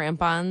those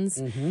crampons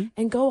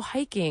and go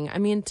hiking. I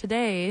mean,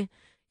 today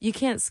you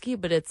can't ski,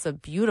 but it's a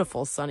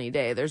beautiful sunny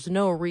day. There's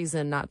no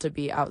reason not to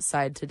be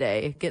outside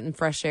today, getting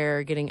fresh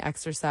air, getting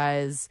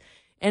exercise,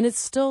 and it's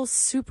still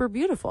super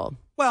beautiful.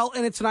 Well,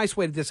 and it's a nice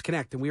way to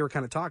disconnect, and we were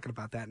kind of talking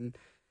about that. And,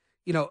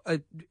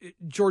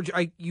 George,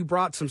 you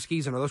brought some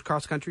skis in. Are those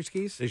cross-country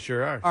skis? They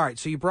sure are. All right,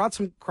 so you brought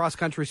some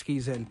cross-country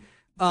skis in.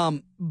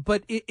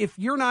 But if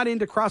you're not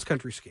into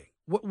cross-country skiing,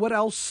 what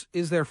else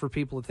is there for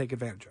people to take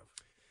advantage of?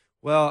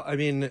 Well, I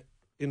mean,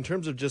 in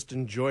terms of just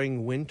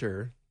enjoying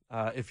winter,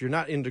 if you're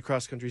not into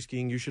cross-country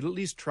skiing, you should at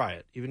least try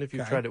it. Even if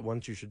you've tried it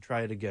once, you should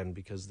try it again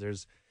because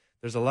there's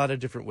a lot of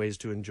different ways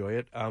to enjoy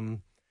it.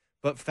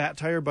 But fat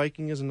tire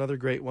biking is another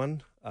great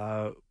one.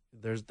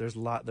 There's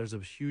a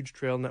huge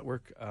trail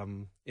network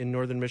in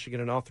northern Michigan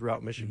and all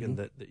throughout Michigan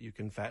that you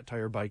can fat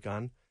tire bike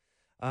on.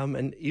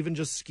 And even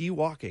just ski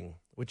walking,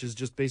 which is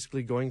just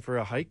basically going for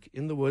a hike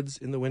in the woods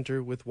in the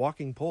winter with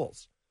walking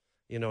poles,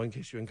 in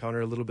case you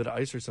encounter a little bit of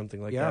ice or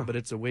something like that. But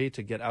it's a way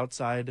to get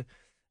outside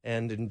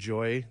and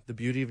enjoy the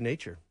beauty of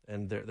nature.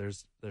 And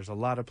there's a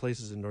lot of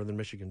places in northern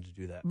Michigan to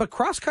do that. But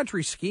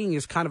cross-country skiing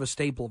is kind of a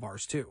staple of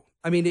ours, too.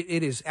 I mean,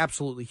 it is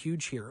absolutely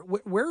huge here.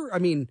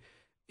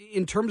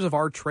 In terms of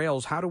our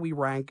trails, how do we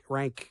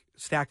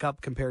stack up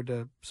compared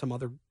to some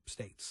other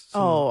states?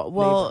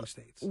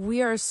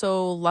 We are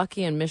so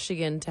lucky in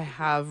Michigan to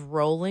have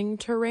rolling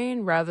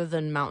terrain rather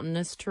than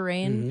mountainous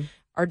terrain.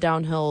 Our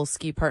downhill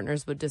ski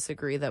partners would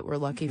disagree that we're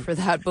lucky for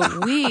that,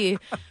 but we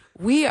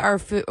We are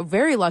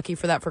very lucky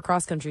for that for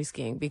cross-country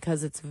skiing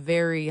because it's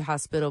very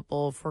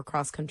hospitable for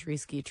cross-country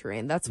ski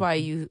terrain. That's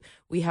why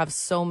we have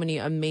so many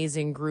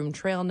amazing groomed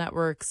trail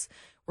networks.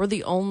 We're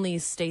the only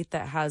state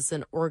that has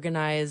an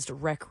organized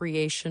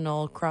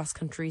recreational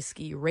cross-country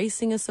ski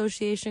racing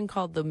association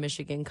called the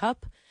Michigan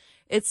Cup.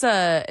 It's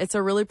a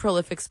really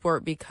prolific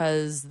sport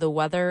because the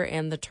weather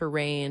and the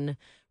terrain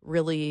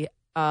really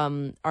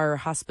are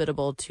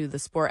hospitable to the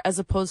sport as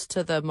opposed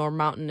to the more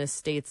mountainous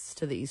states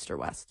to the east or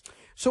west.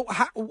 So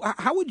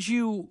how would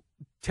you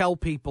tell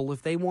people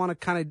if they want to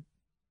kind of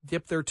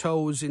dip their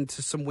toes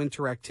into some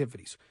winter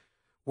activities?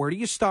 Where do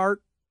you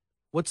start?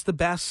 What's the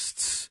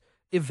best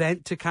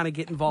event to kind of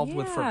get involved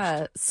with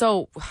first?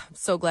 So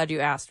glad you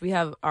asked. We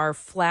have our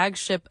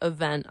flagship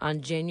event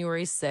on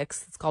January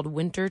 6th. It's called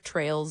Winter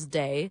Trails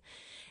Day.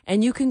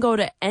 And you can go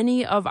to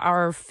any of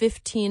our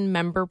 15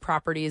 member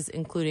properties,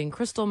 including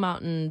Crystal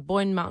Mountain,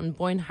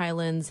 Boyne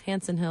Highlands,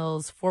 Hanson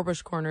Hills,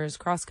 Forbush Corners,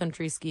 Cross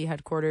Country Ski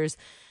Headquarters,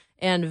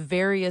 and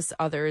various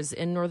others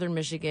in northern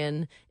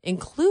Michigan,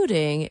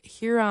 including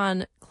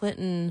Huron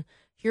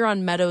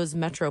Meadows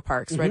Metro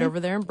Parks right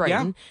over there in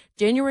Brighton. Yeah.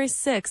 January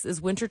 6th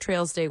is Winter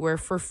Trails Day, where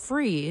for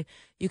free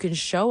you can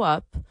show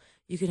up.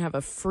 You can have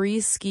a free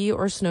ski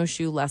or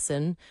snowshoe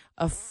lesson,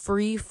 a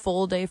free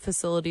full day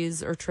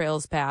facilities or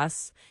trails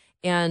pass,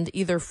 and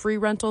either free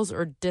rentals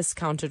or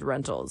discounted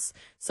rentals.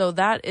 So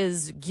that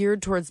is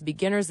geared towards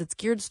beginners. It's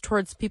geared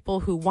towards people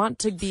who want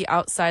to be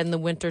outside in the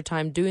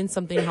wintertime doing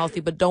something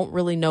healthy but don't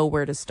really know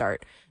where to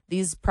start.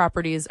 These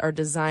properties are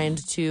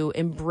designed to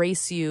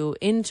embrace you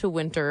into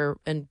winter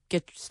and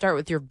start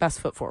with your best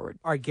foot forward.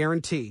 I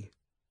guarantee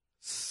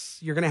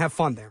you're going to have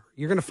fun there.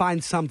 You're going to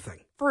find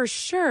something. For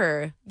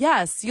sure.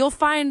 Yes, you'll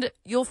find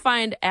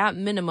at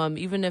minimum,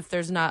 even if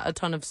there's not a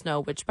ton of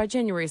snow, which by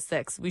January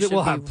 6th, we should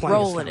be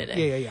rolling it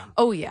in. Yeah.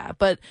 Oh, yeah.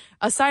 But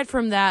aside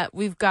from that,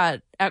 we've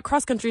got at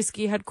Cross Country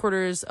Ski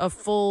Headquarters a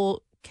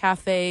full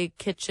cafe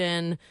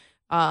kitchen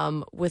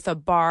with a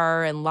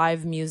bar and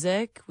live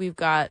music. We've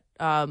got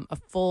a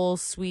full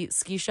suite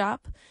ski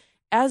shop,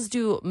 as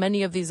do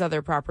many of these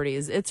other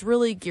properties. It's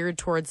really geared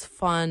towards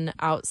fun,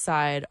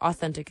 outside,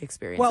 authentic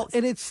experiences. Well,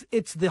 and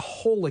it's the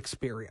whole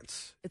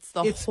experience. It's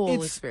the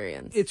whole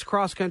experience. It's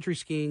cross-country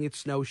skiing, it's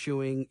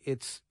snowshoeing,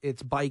 it's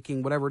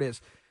biking, whatever it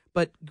is.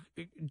 But,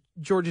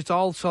 George, it's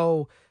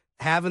also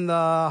having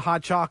the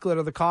hot chocolate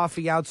or the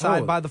coffee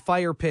outside by the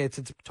fire pits.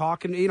 It's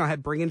talking,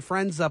 bringing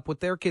friends up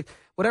with their kids.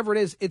 Whatever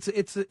it is,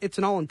 it's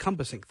an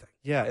all-encompassing thing.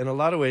 Yeah, in a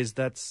lot of ways,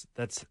 that's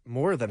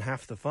more than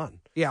half the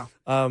fun. Yeah.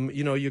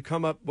 You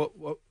come up,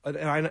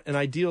 an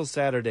ideal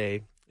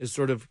Saturday is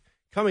sort of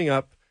coming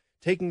up,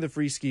 taking the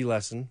free ski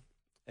lesson,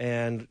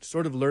 and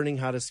sort of learning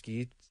how to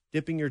ski,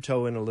 dipping your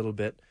toe in a little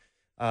bit,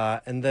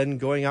 and then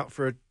going out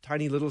for a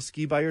tiny little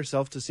ski by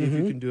yourself to see if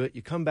you can do it.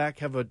 You come back,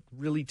 have a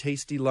really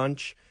tasty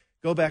lunch,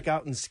 go back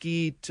out and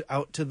ski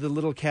out to the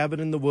little cabin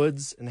in the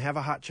woods and have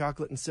a hot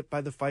chocolate and sit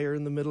by the fire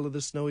in the middle of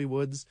the snowy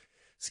woods.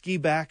 Ski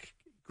back,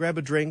 grab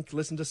a drink,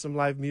 listen to some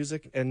live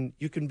music, and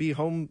you can be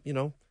home,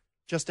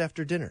 just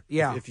after dinner.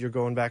 Yeah. If you're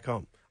going back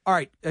home. All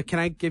right. Can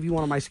I give you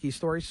one of my ski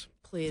stories?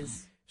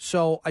 Please.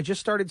 So I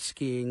just started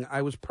skiing.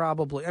 I was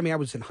I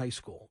was in high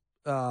school.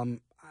 I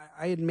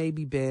had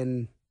maybe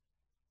been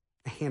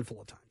a handful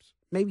of times,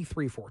 maybe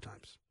 3-4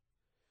 times.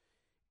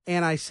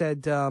 And I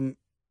said, all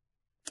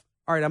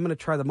right, I'm going to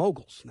try the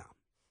moguls now.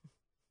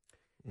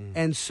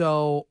 And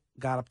so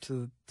got up to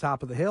the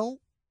top of the hill,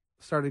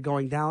 started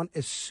going down.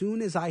 As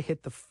soon as I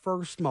hit the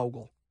first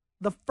mogul,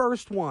 the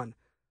first one,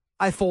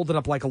 I folded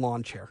up like a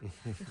lawn chair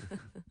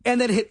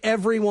and then hit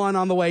everyone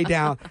on the way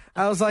down.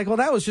 I was like, well,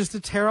 that was just a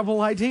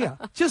terrible idea.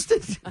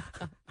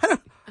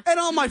 And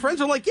all my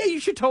friends are like, yeah, you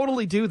should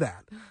totally do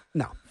that.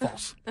 No,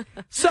 false.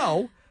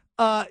 So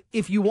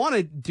if you want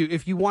to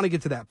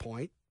get to that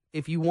point,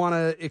 if you want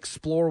to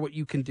explore what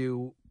you can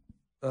do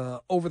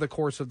over the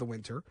course of the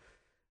winter,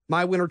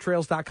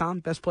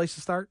 mywintertrails.com, best place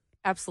to start.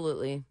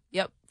 Absolutely.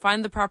 Yep.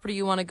 Find the property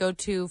you want to go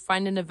to,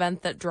 find an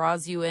event that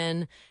draws you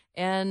in,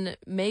 and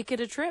make it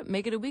a trip,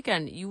 make it a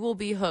weekend. You will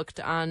be hooked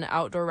on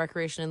outdoor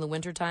recreation in the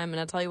wintertime. And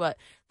I'll tell you what,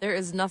 there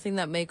is nothing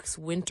that makes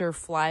winter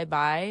fly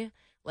by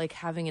like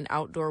having an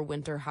outdoor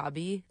winter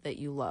hobby that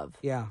you love.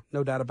 Yeah,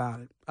 no doubt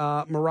about it.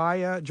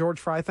 Mariah, George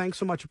Fry, thanks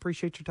so much.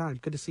 Appreciate your time.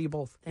 Good to see you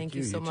both. Thank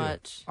you so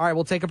much. All right,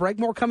 we'll take a break.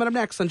 More coming up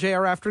next on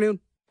JR Afternoon.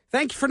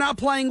 Thank you for not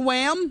playing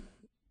Wham.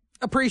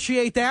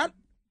 Appreciate that.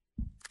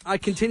 I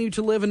continue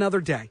to live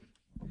another day.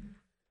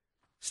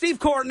 Steve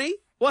Courtney,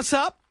 what's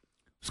up?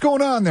 What's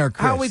going on there,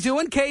 Chris? How we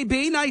doing?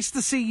 KB, nice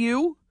to see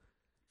you.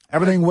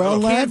 Everything well,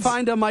 lads? Can't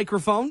find a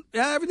microphone.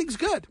 Yeah, everything's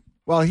good.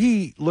 While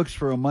he looks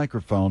for a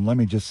microphone, let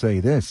me just say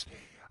this.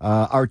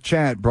 Our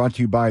chat brought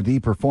to you by the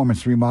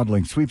Performance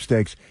Remodeling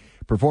Sweepstakes.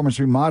 Performance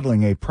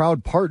Remodeling, a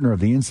proud partner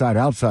of the Inside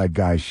Outside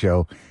Guys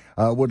show,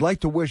 would like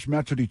to wish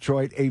Metro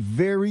Detroit a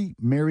very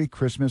Merry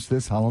Christmas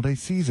this holiday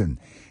season.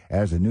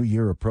 As the new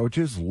year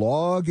approaches,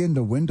 log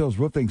into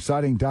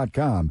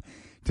WindowsRoofingSiding.com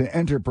to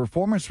enter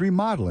Performance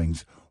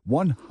Remodeling's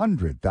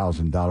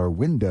 $100,000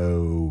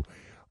 window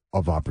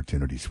of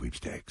opportunity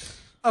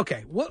sweepstakes.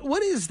 Okay,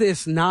 what is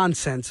this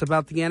nonsense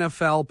about the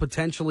NFL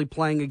potentially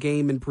playing a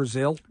game in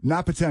Brazil?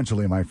 Not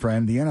potentially, my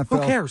friend. The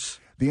NFL. Who cares?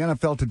 The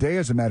NFL today,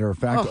 as a matter of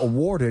fact,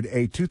 awarded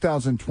a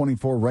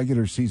 2024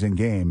 regular season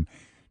game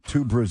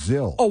to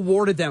Brazil.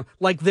 Awarded them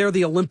like they're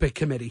the Olympic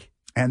Committee.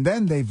 And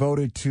then they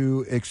voted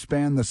to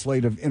expand the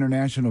slate of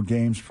international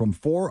games from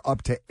 4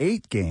 up to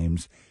 8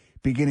 games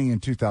beginning in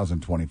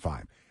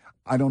 2025.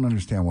 I don't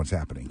understand what's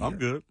happening here. I'm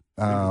good.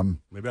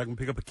 Maybe I can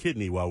pick up a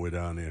kidney while we're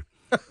down there.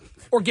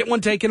 Or get one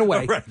taken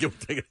away. Right,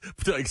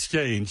 to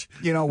exchange.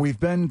 You know, we've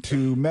been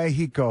to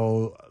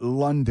Mexico,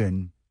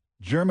 London,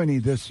 Germany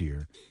this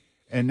year,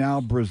 and now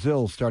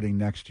Brazil starting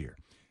next year.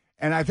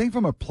 And I think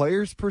from a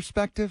player's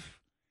perspective,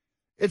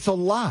 it's a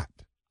lot.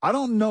 I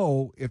don't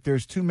know if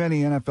there's too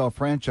many NFL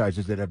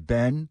franchises that have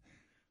been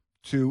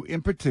to,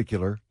 in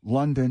particular,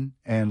 London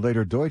and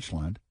later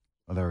Deutschland.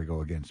 Oh, there we go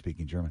again,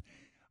 speaking German.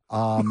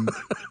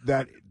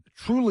 That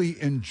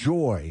truly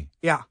enjoy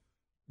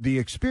the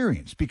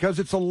experience, because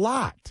it's a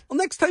lot. Well,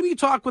 next time you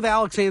talk with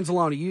Alex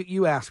Anzalone,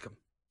 you ask him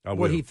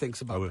what he thinks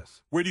about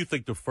this. Where do you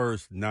think the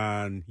first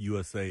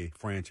non-USA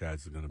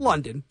franchise is going to be?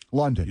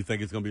 London. You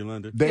think it's going to be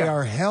London? They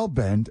are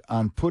hell-bent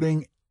on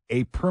putting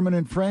a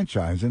permanent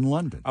franchise in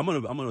London. I'm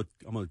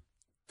gonna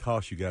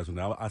toss you guys on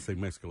that. I say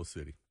Mexico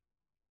City,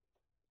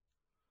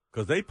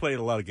 because they played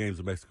a lot of games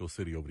in Mexico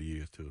City over the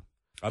years too.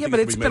 But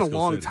it's been a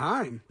long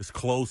time. It's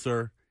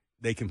closer.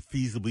 They can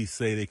feasibly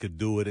say they could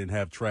do it and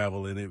have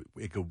travel, and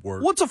it could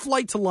work. What's a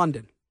flight to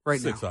London now?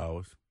 6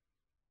 hours.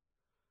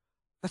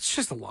 That's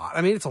just a lot.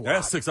 I mean, it's a lot.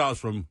 That's 6 hours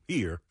from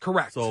here.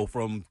 Correct. So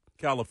from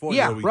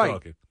California, what are we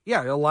talking?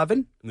 Yeah,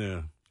 11.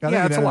 Yeah.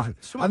 It's a lot.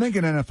 I think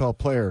an NFL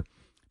player,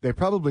 they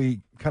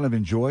probably kind of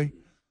enjoy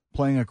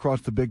playing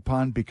across the big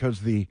pond, because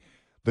the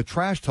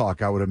trash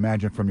talk, I would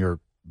imagine, from your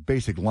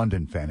basic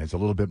London fan is a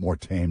little bit more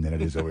tame than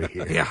it is over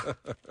here. Yeah.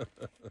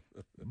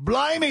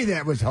 Blimey,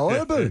 that was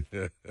horrible.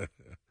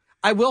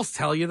 I will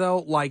tell you, though,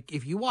 like,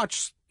 if you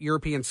watch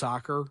European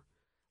soccer,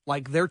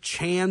 like, their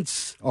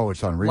chants. Oh,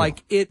 it's unreal.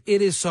 Like, it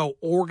is so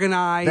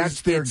organized.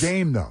 That's their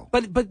game, though.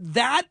 But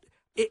that,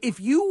 if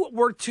you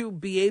were to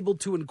be able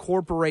to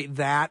incorporate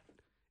that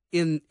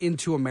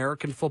into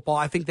American football,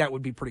 I think that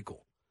would be pretty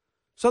cool.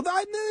 So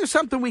there's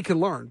something we can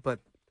learn,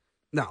 but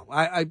no,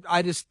 I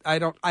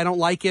don't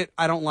like it.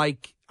 I don't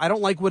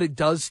like what it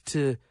does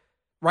to,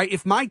 right?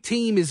 If my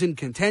team is in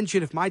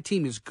contention, if my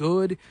team is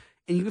good,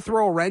 and you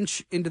throw a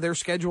wrench into their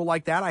schedule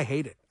like that, I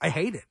hate it. I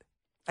hate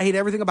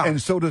everything about it.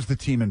 And so does the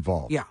team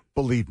involved. Yeah.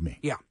 Believe me.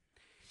 Yeah.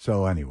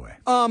 So anyway.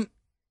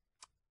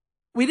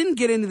 We didn't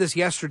get into this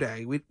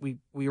yesterday. We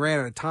ran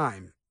out of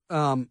time.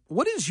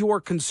 What is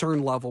your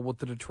concern level with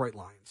the Detroit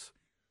Lions?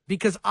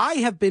 Because I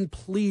have been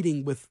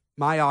pleading with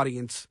my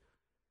audience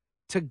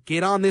to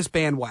get on this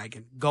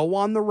bandwagon, go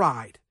on the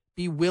ride,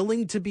 be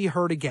willing to be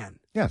hurt again.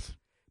 Yes.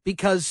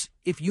 Because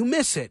if you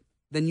miss it,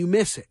 then you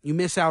miss it. You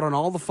miss out on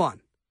all the fun.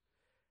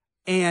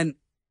 And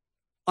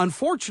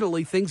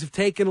unfortunately, things have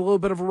taken a little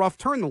bit of a rough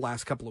turn the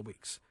last couple of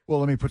weeks. Well,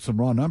 let me put some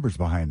raw numbers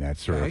behind that,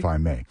 sir, if I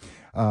may.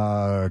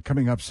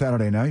 Coming up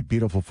Saturday night,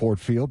 beautiful Ford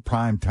Field,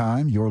 prime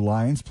time, your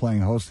Lions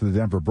playing host to the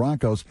Denver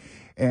Broncos.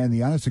 And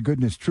the honest to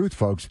goodness truth,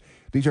 folks,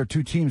 these are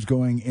two teams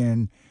going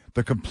in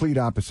the complete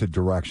opposite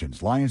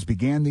directions. Lions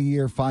began the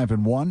year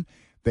 5-1.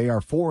 They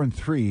are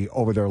 4-3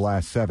 over their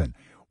last 7.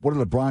 What have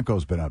the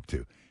Broncos been up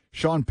to?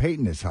 Sean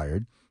Payton is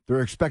hired.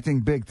 They're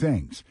expecting big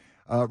things.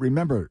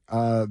 Remember,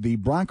 the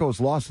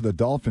Broncos lost to the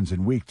Dolphins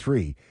in Week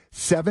 3,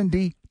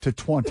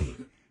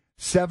 70-20.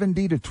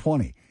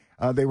 70-20.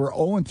 They were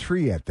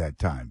 0-3 at that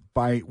time.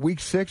 By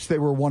Week 6, they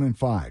were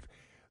 1-5.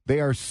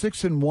 They are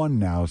 6-1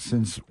 now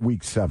since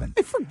Week 7.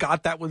 I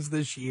forgot that was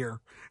this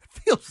year. It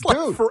feels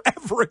like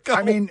forever ago.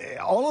 I mean,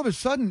 all of a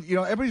sudden,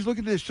 everybody's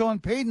looking at this Sean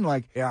Payton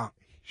like,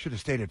 should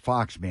have stayed at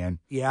Fox, man.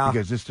 Yeah.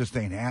 Because this just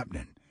ain't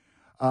happening.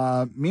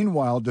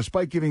 Meanwhile,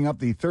 despite giving up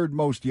the third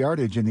most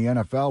yardage in the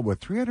NFL with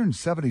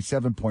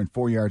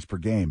 377.4 yards per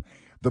game,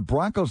 the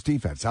Broncos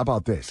defense, how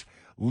about this,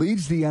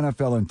 leads the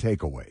NFL in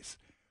takeaways,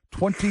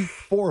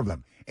 24 of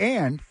them.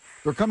 And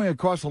they're coming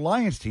across a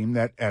Lions team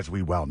that, as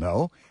we well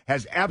know,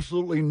 has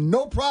absolutely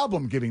no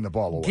problem giving the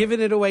ball away.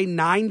 Given it away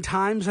 9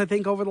 times, I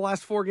think, over the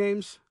last 4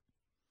 games.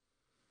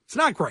 It's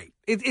not great.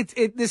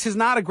 This is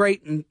not a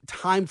great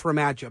time for a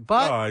matchup.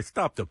 But all right,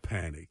 stop the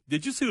panic.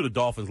 Did you see who the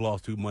Dolphins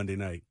lost to Monday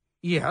night?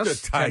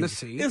 Yes,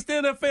 Tennessee. It's the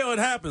NFL. It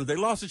happens. They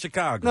lost to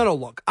Chicago. No,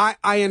 look,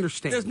 I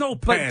understand. There's no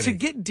panic. But to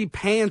get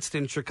depantsed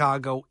in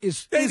Chicago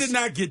is... They did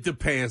not get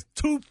depantsed.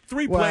 2-3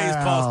 plays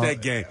cost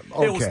that game.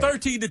 Okay. It was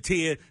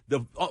 13-10, the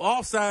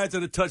offsides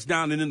and the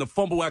touchdown, and then the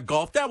fumble at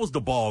golf. That was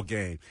the ball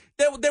game.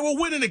 They were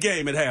winning the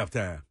game at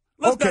halftime.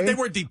 They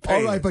weren't depantsed.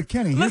 All right, but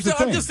Kenny, here's the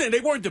thing. I'm just saying, they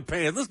weren't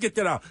depantsed. Let's get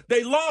that out.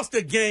 They lost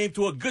the game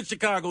to a good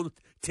Chicago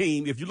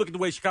team, if you look at the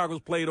way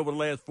Chicago's played over the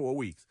last 4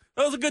 weeks.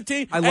 That was a good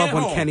team. I love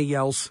when Kenny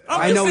yells.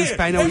 I know he's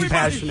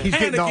passionate. He's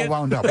getting all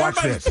wound up. Watch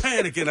this.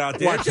 Panicking out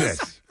there. Watch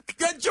this.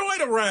 Enjoy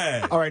the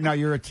ride. All right, now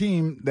you're a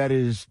team that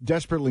is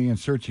desperately in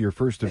search of your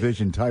first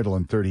division title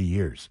in 30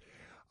 years.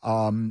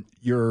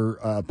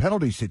 Your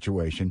penalty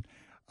situation,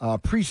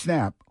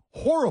 pre-snap,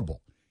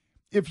 horrible.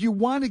 if you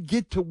want to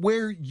get to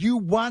where you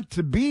want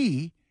to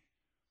be,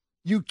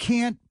 you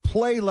can't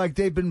play like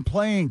they've been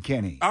playing,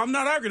 Kenny. I'm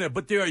not arguing that,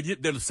 but they're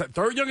the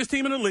third youngest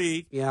team in the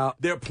league. Yeah.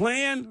 They're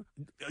playing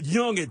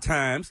young at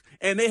times,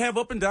 and they have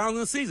up and downs in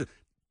the season.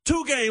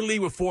 2-game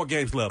lead with 4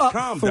 games left.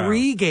 Calm down.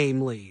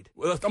 3-game lead.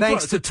 Well,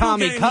 thanks to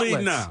Tommy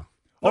Cutlets. Now.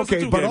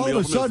 Okay, but all of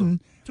a sudden,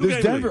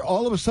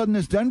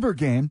 this Denver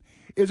game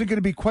isn't going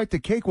to be quite the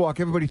cakewalk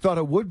everybody thought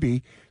it would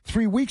be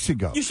 3 weeks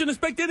ago. You shouldn't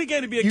expect any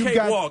game to be a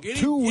cakewalk. Any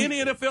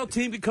NFL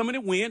team can come in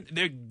and win.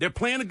 They're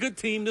playing a good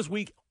team this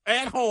week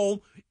at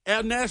home,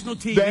 at national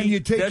TV. Then you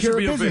take care of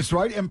business,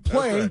 right? And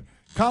play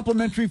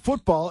complimentary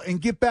football and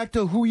get back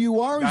to who you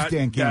are, as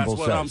Dan Campbell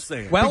says. That's what I'm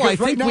saying. Well,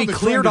 because I think we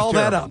cleared all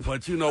that up.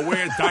 But,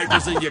 wearing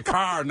diapers in your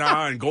car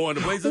now and going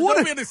to places.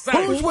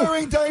 Who's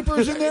wearing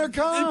diapers in their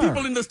car?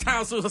 People in this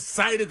town so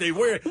excited they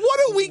wear it. What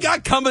do we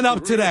got coming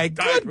up today?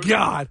 Good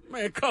God.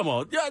 Man, come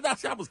on. Yeah,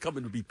 I was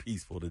coming to be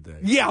peaceful today.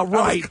 Yeah, right.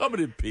 I was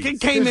coming in peace. He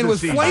came in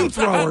with flamethrowers.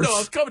 I know, I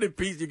was coming in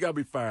peace. You got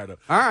me fired up.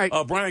 All right.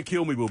 Brian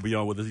Kilmeade will be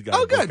on with us. He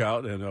got a book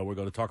out, and we're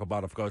going to talk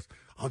about, of course,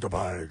 Hunter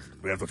Biden.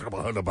 We have to talk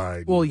about Hunter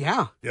Biden. Well,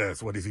 yeah.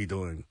 Yes, what is he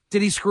doing?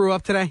 Did he screw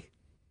up today?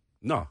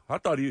 No, I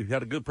thought he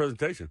had a good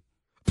presentation.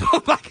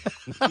 Oh, my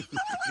God.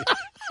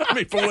 I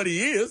mean, for what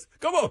he is.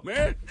 Come on,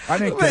 man. I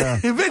think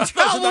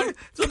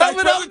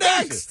coming up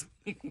next.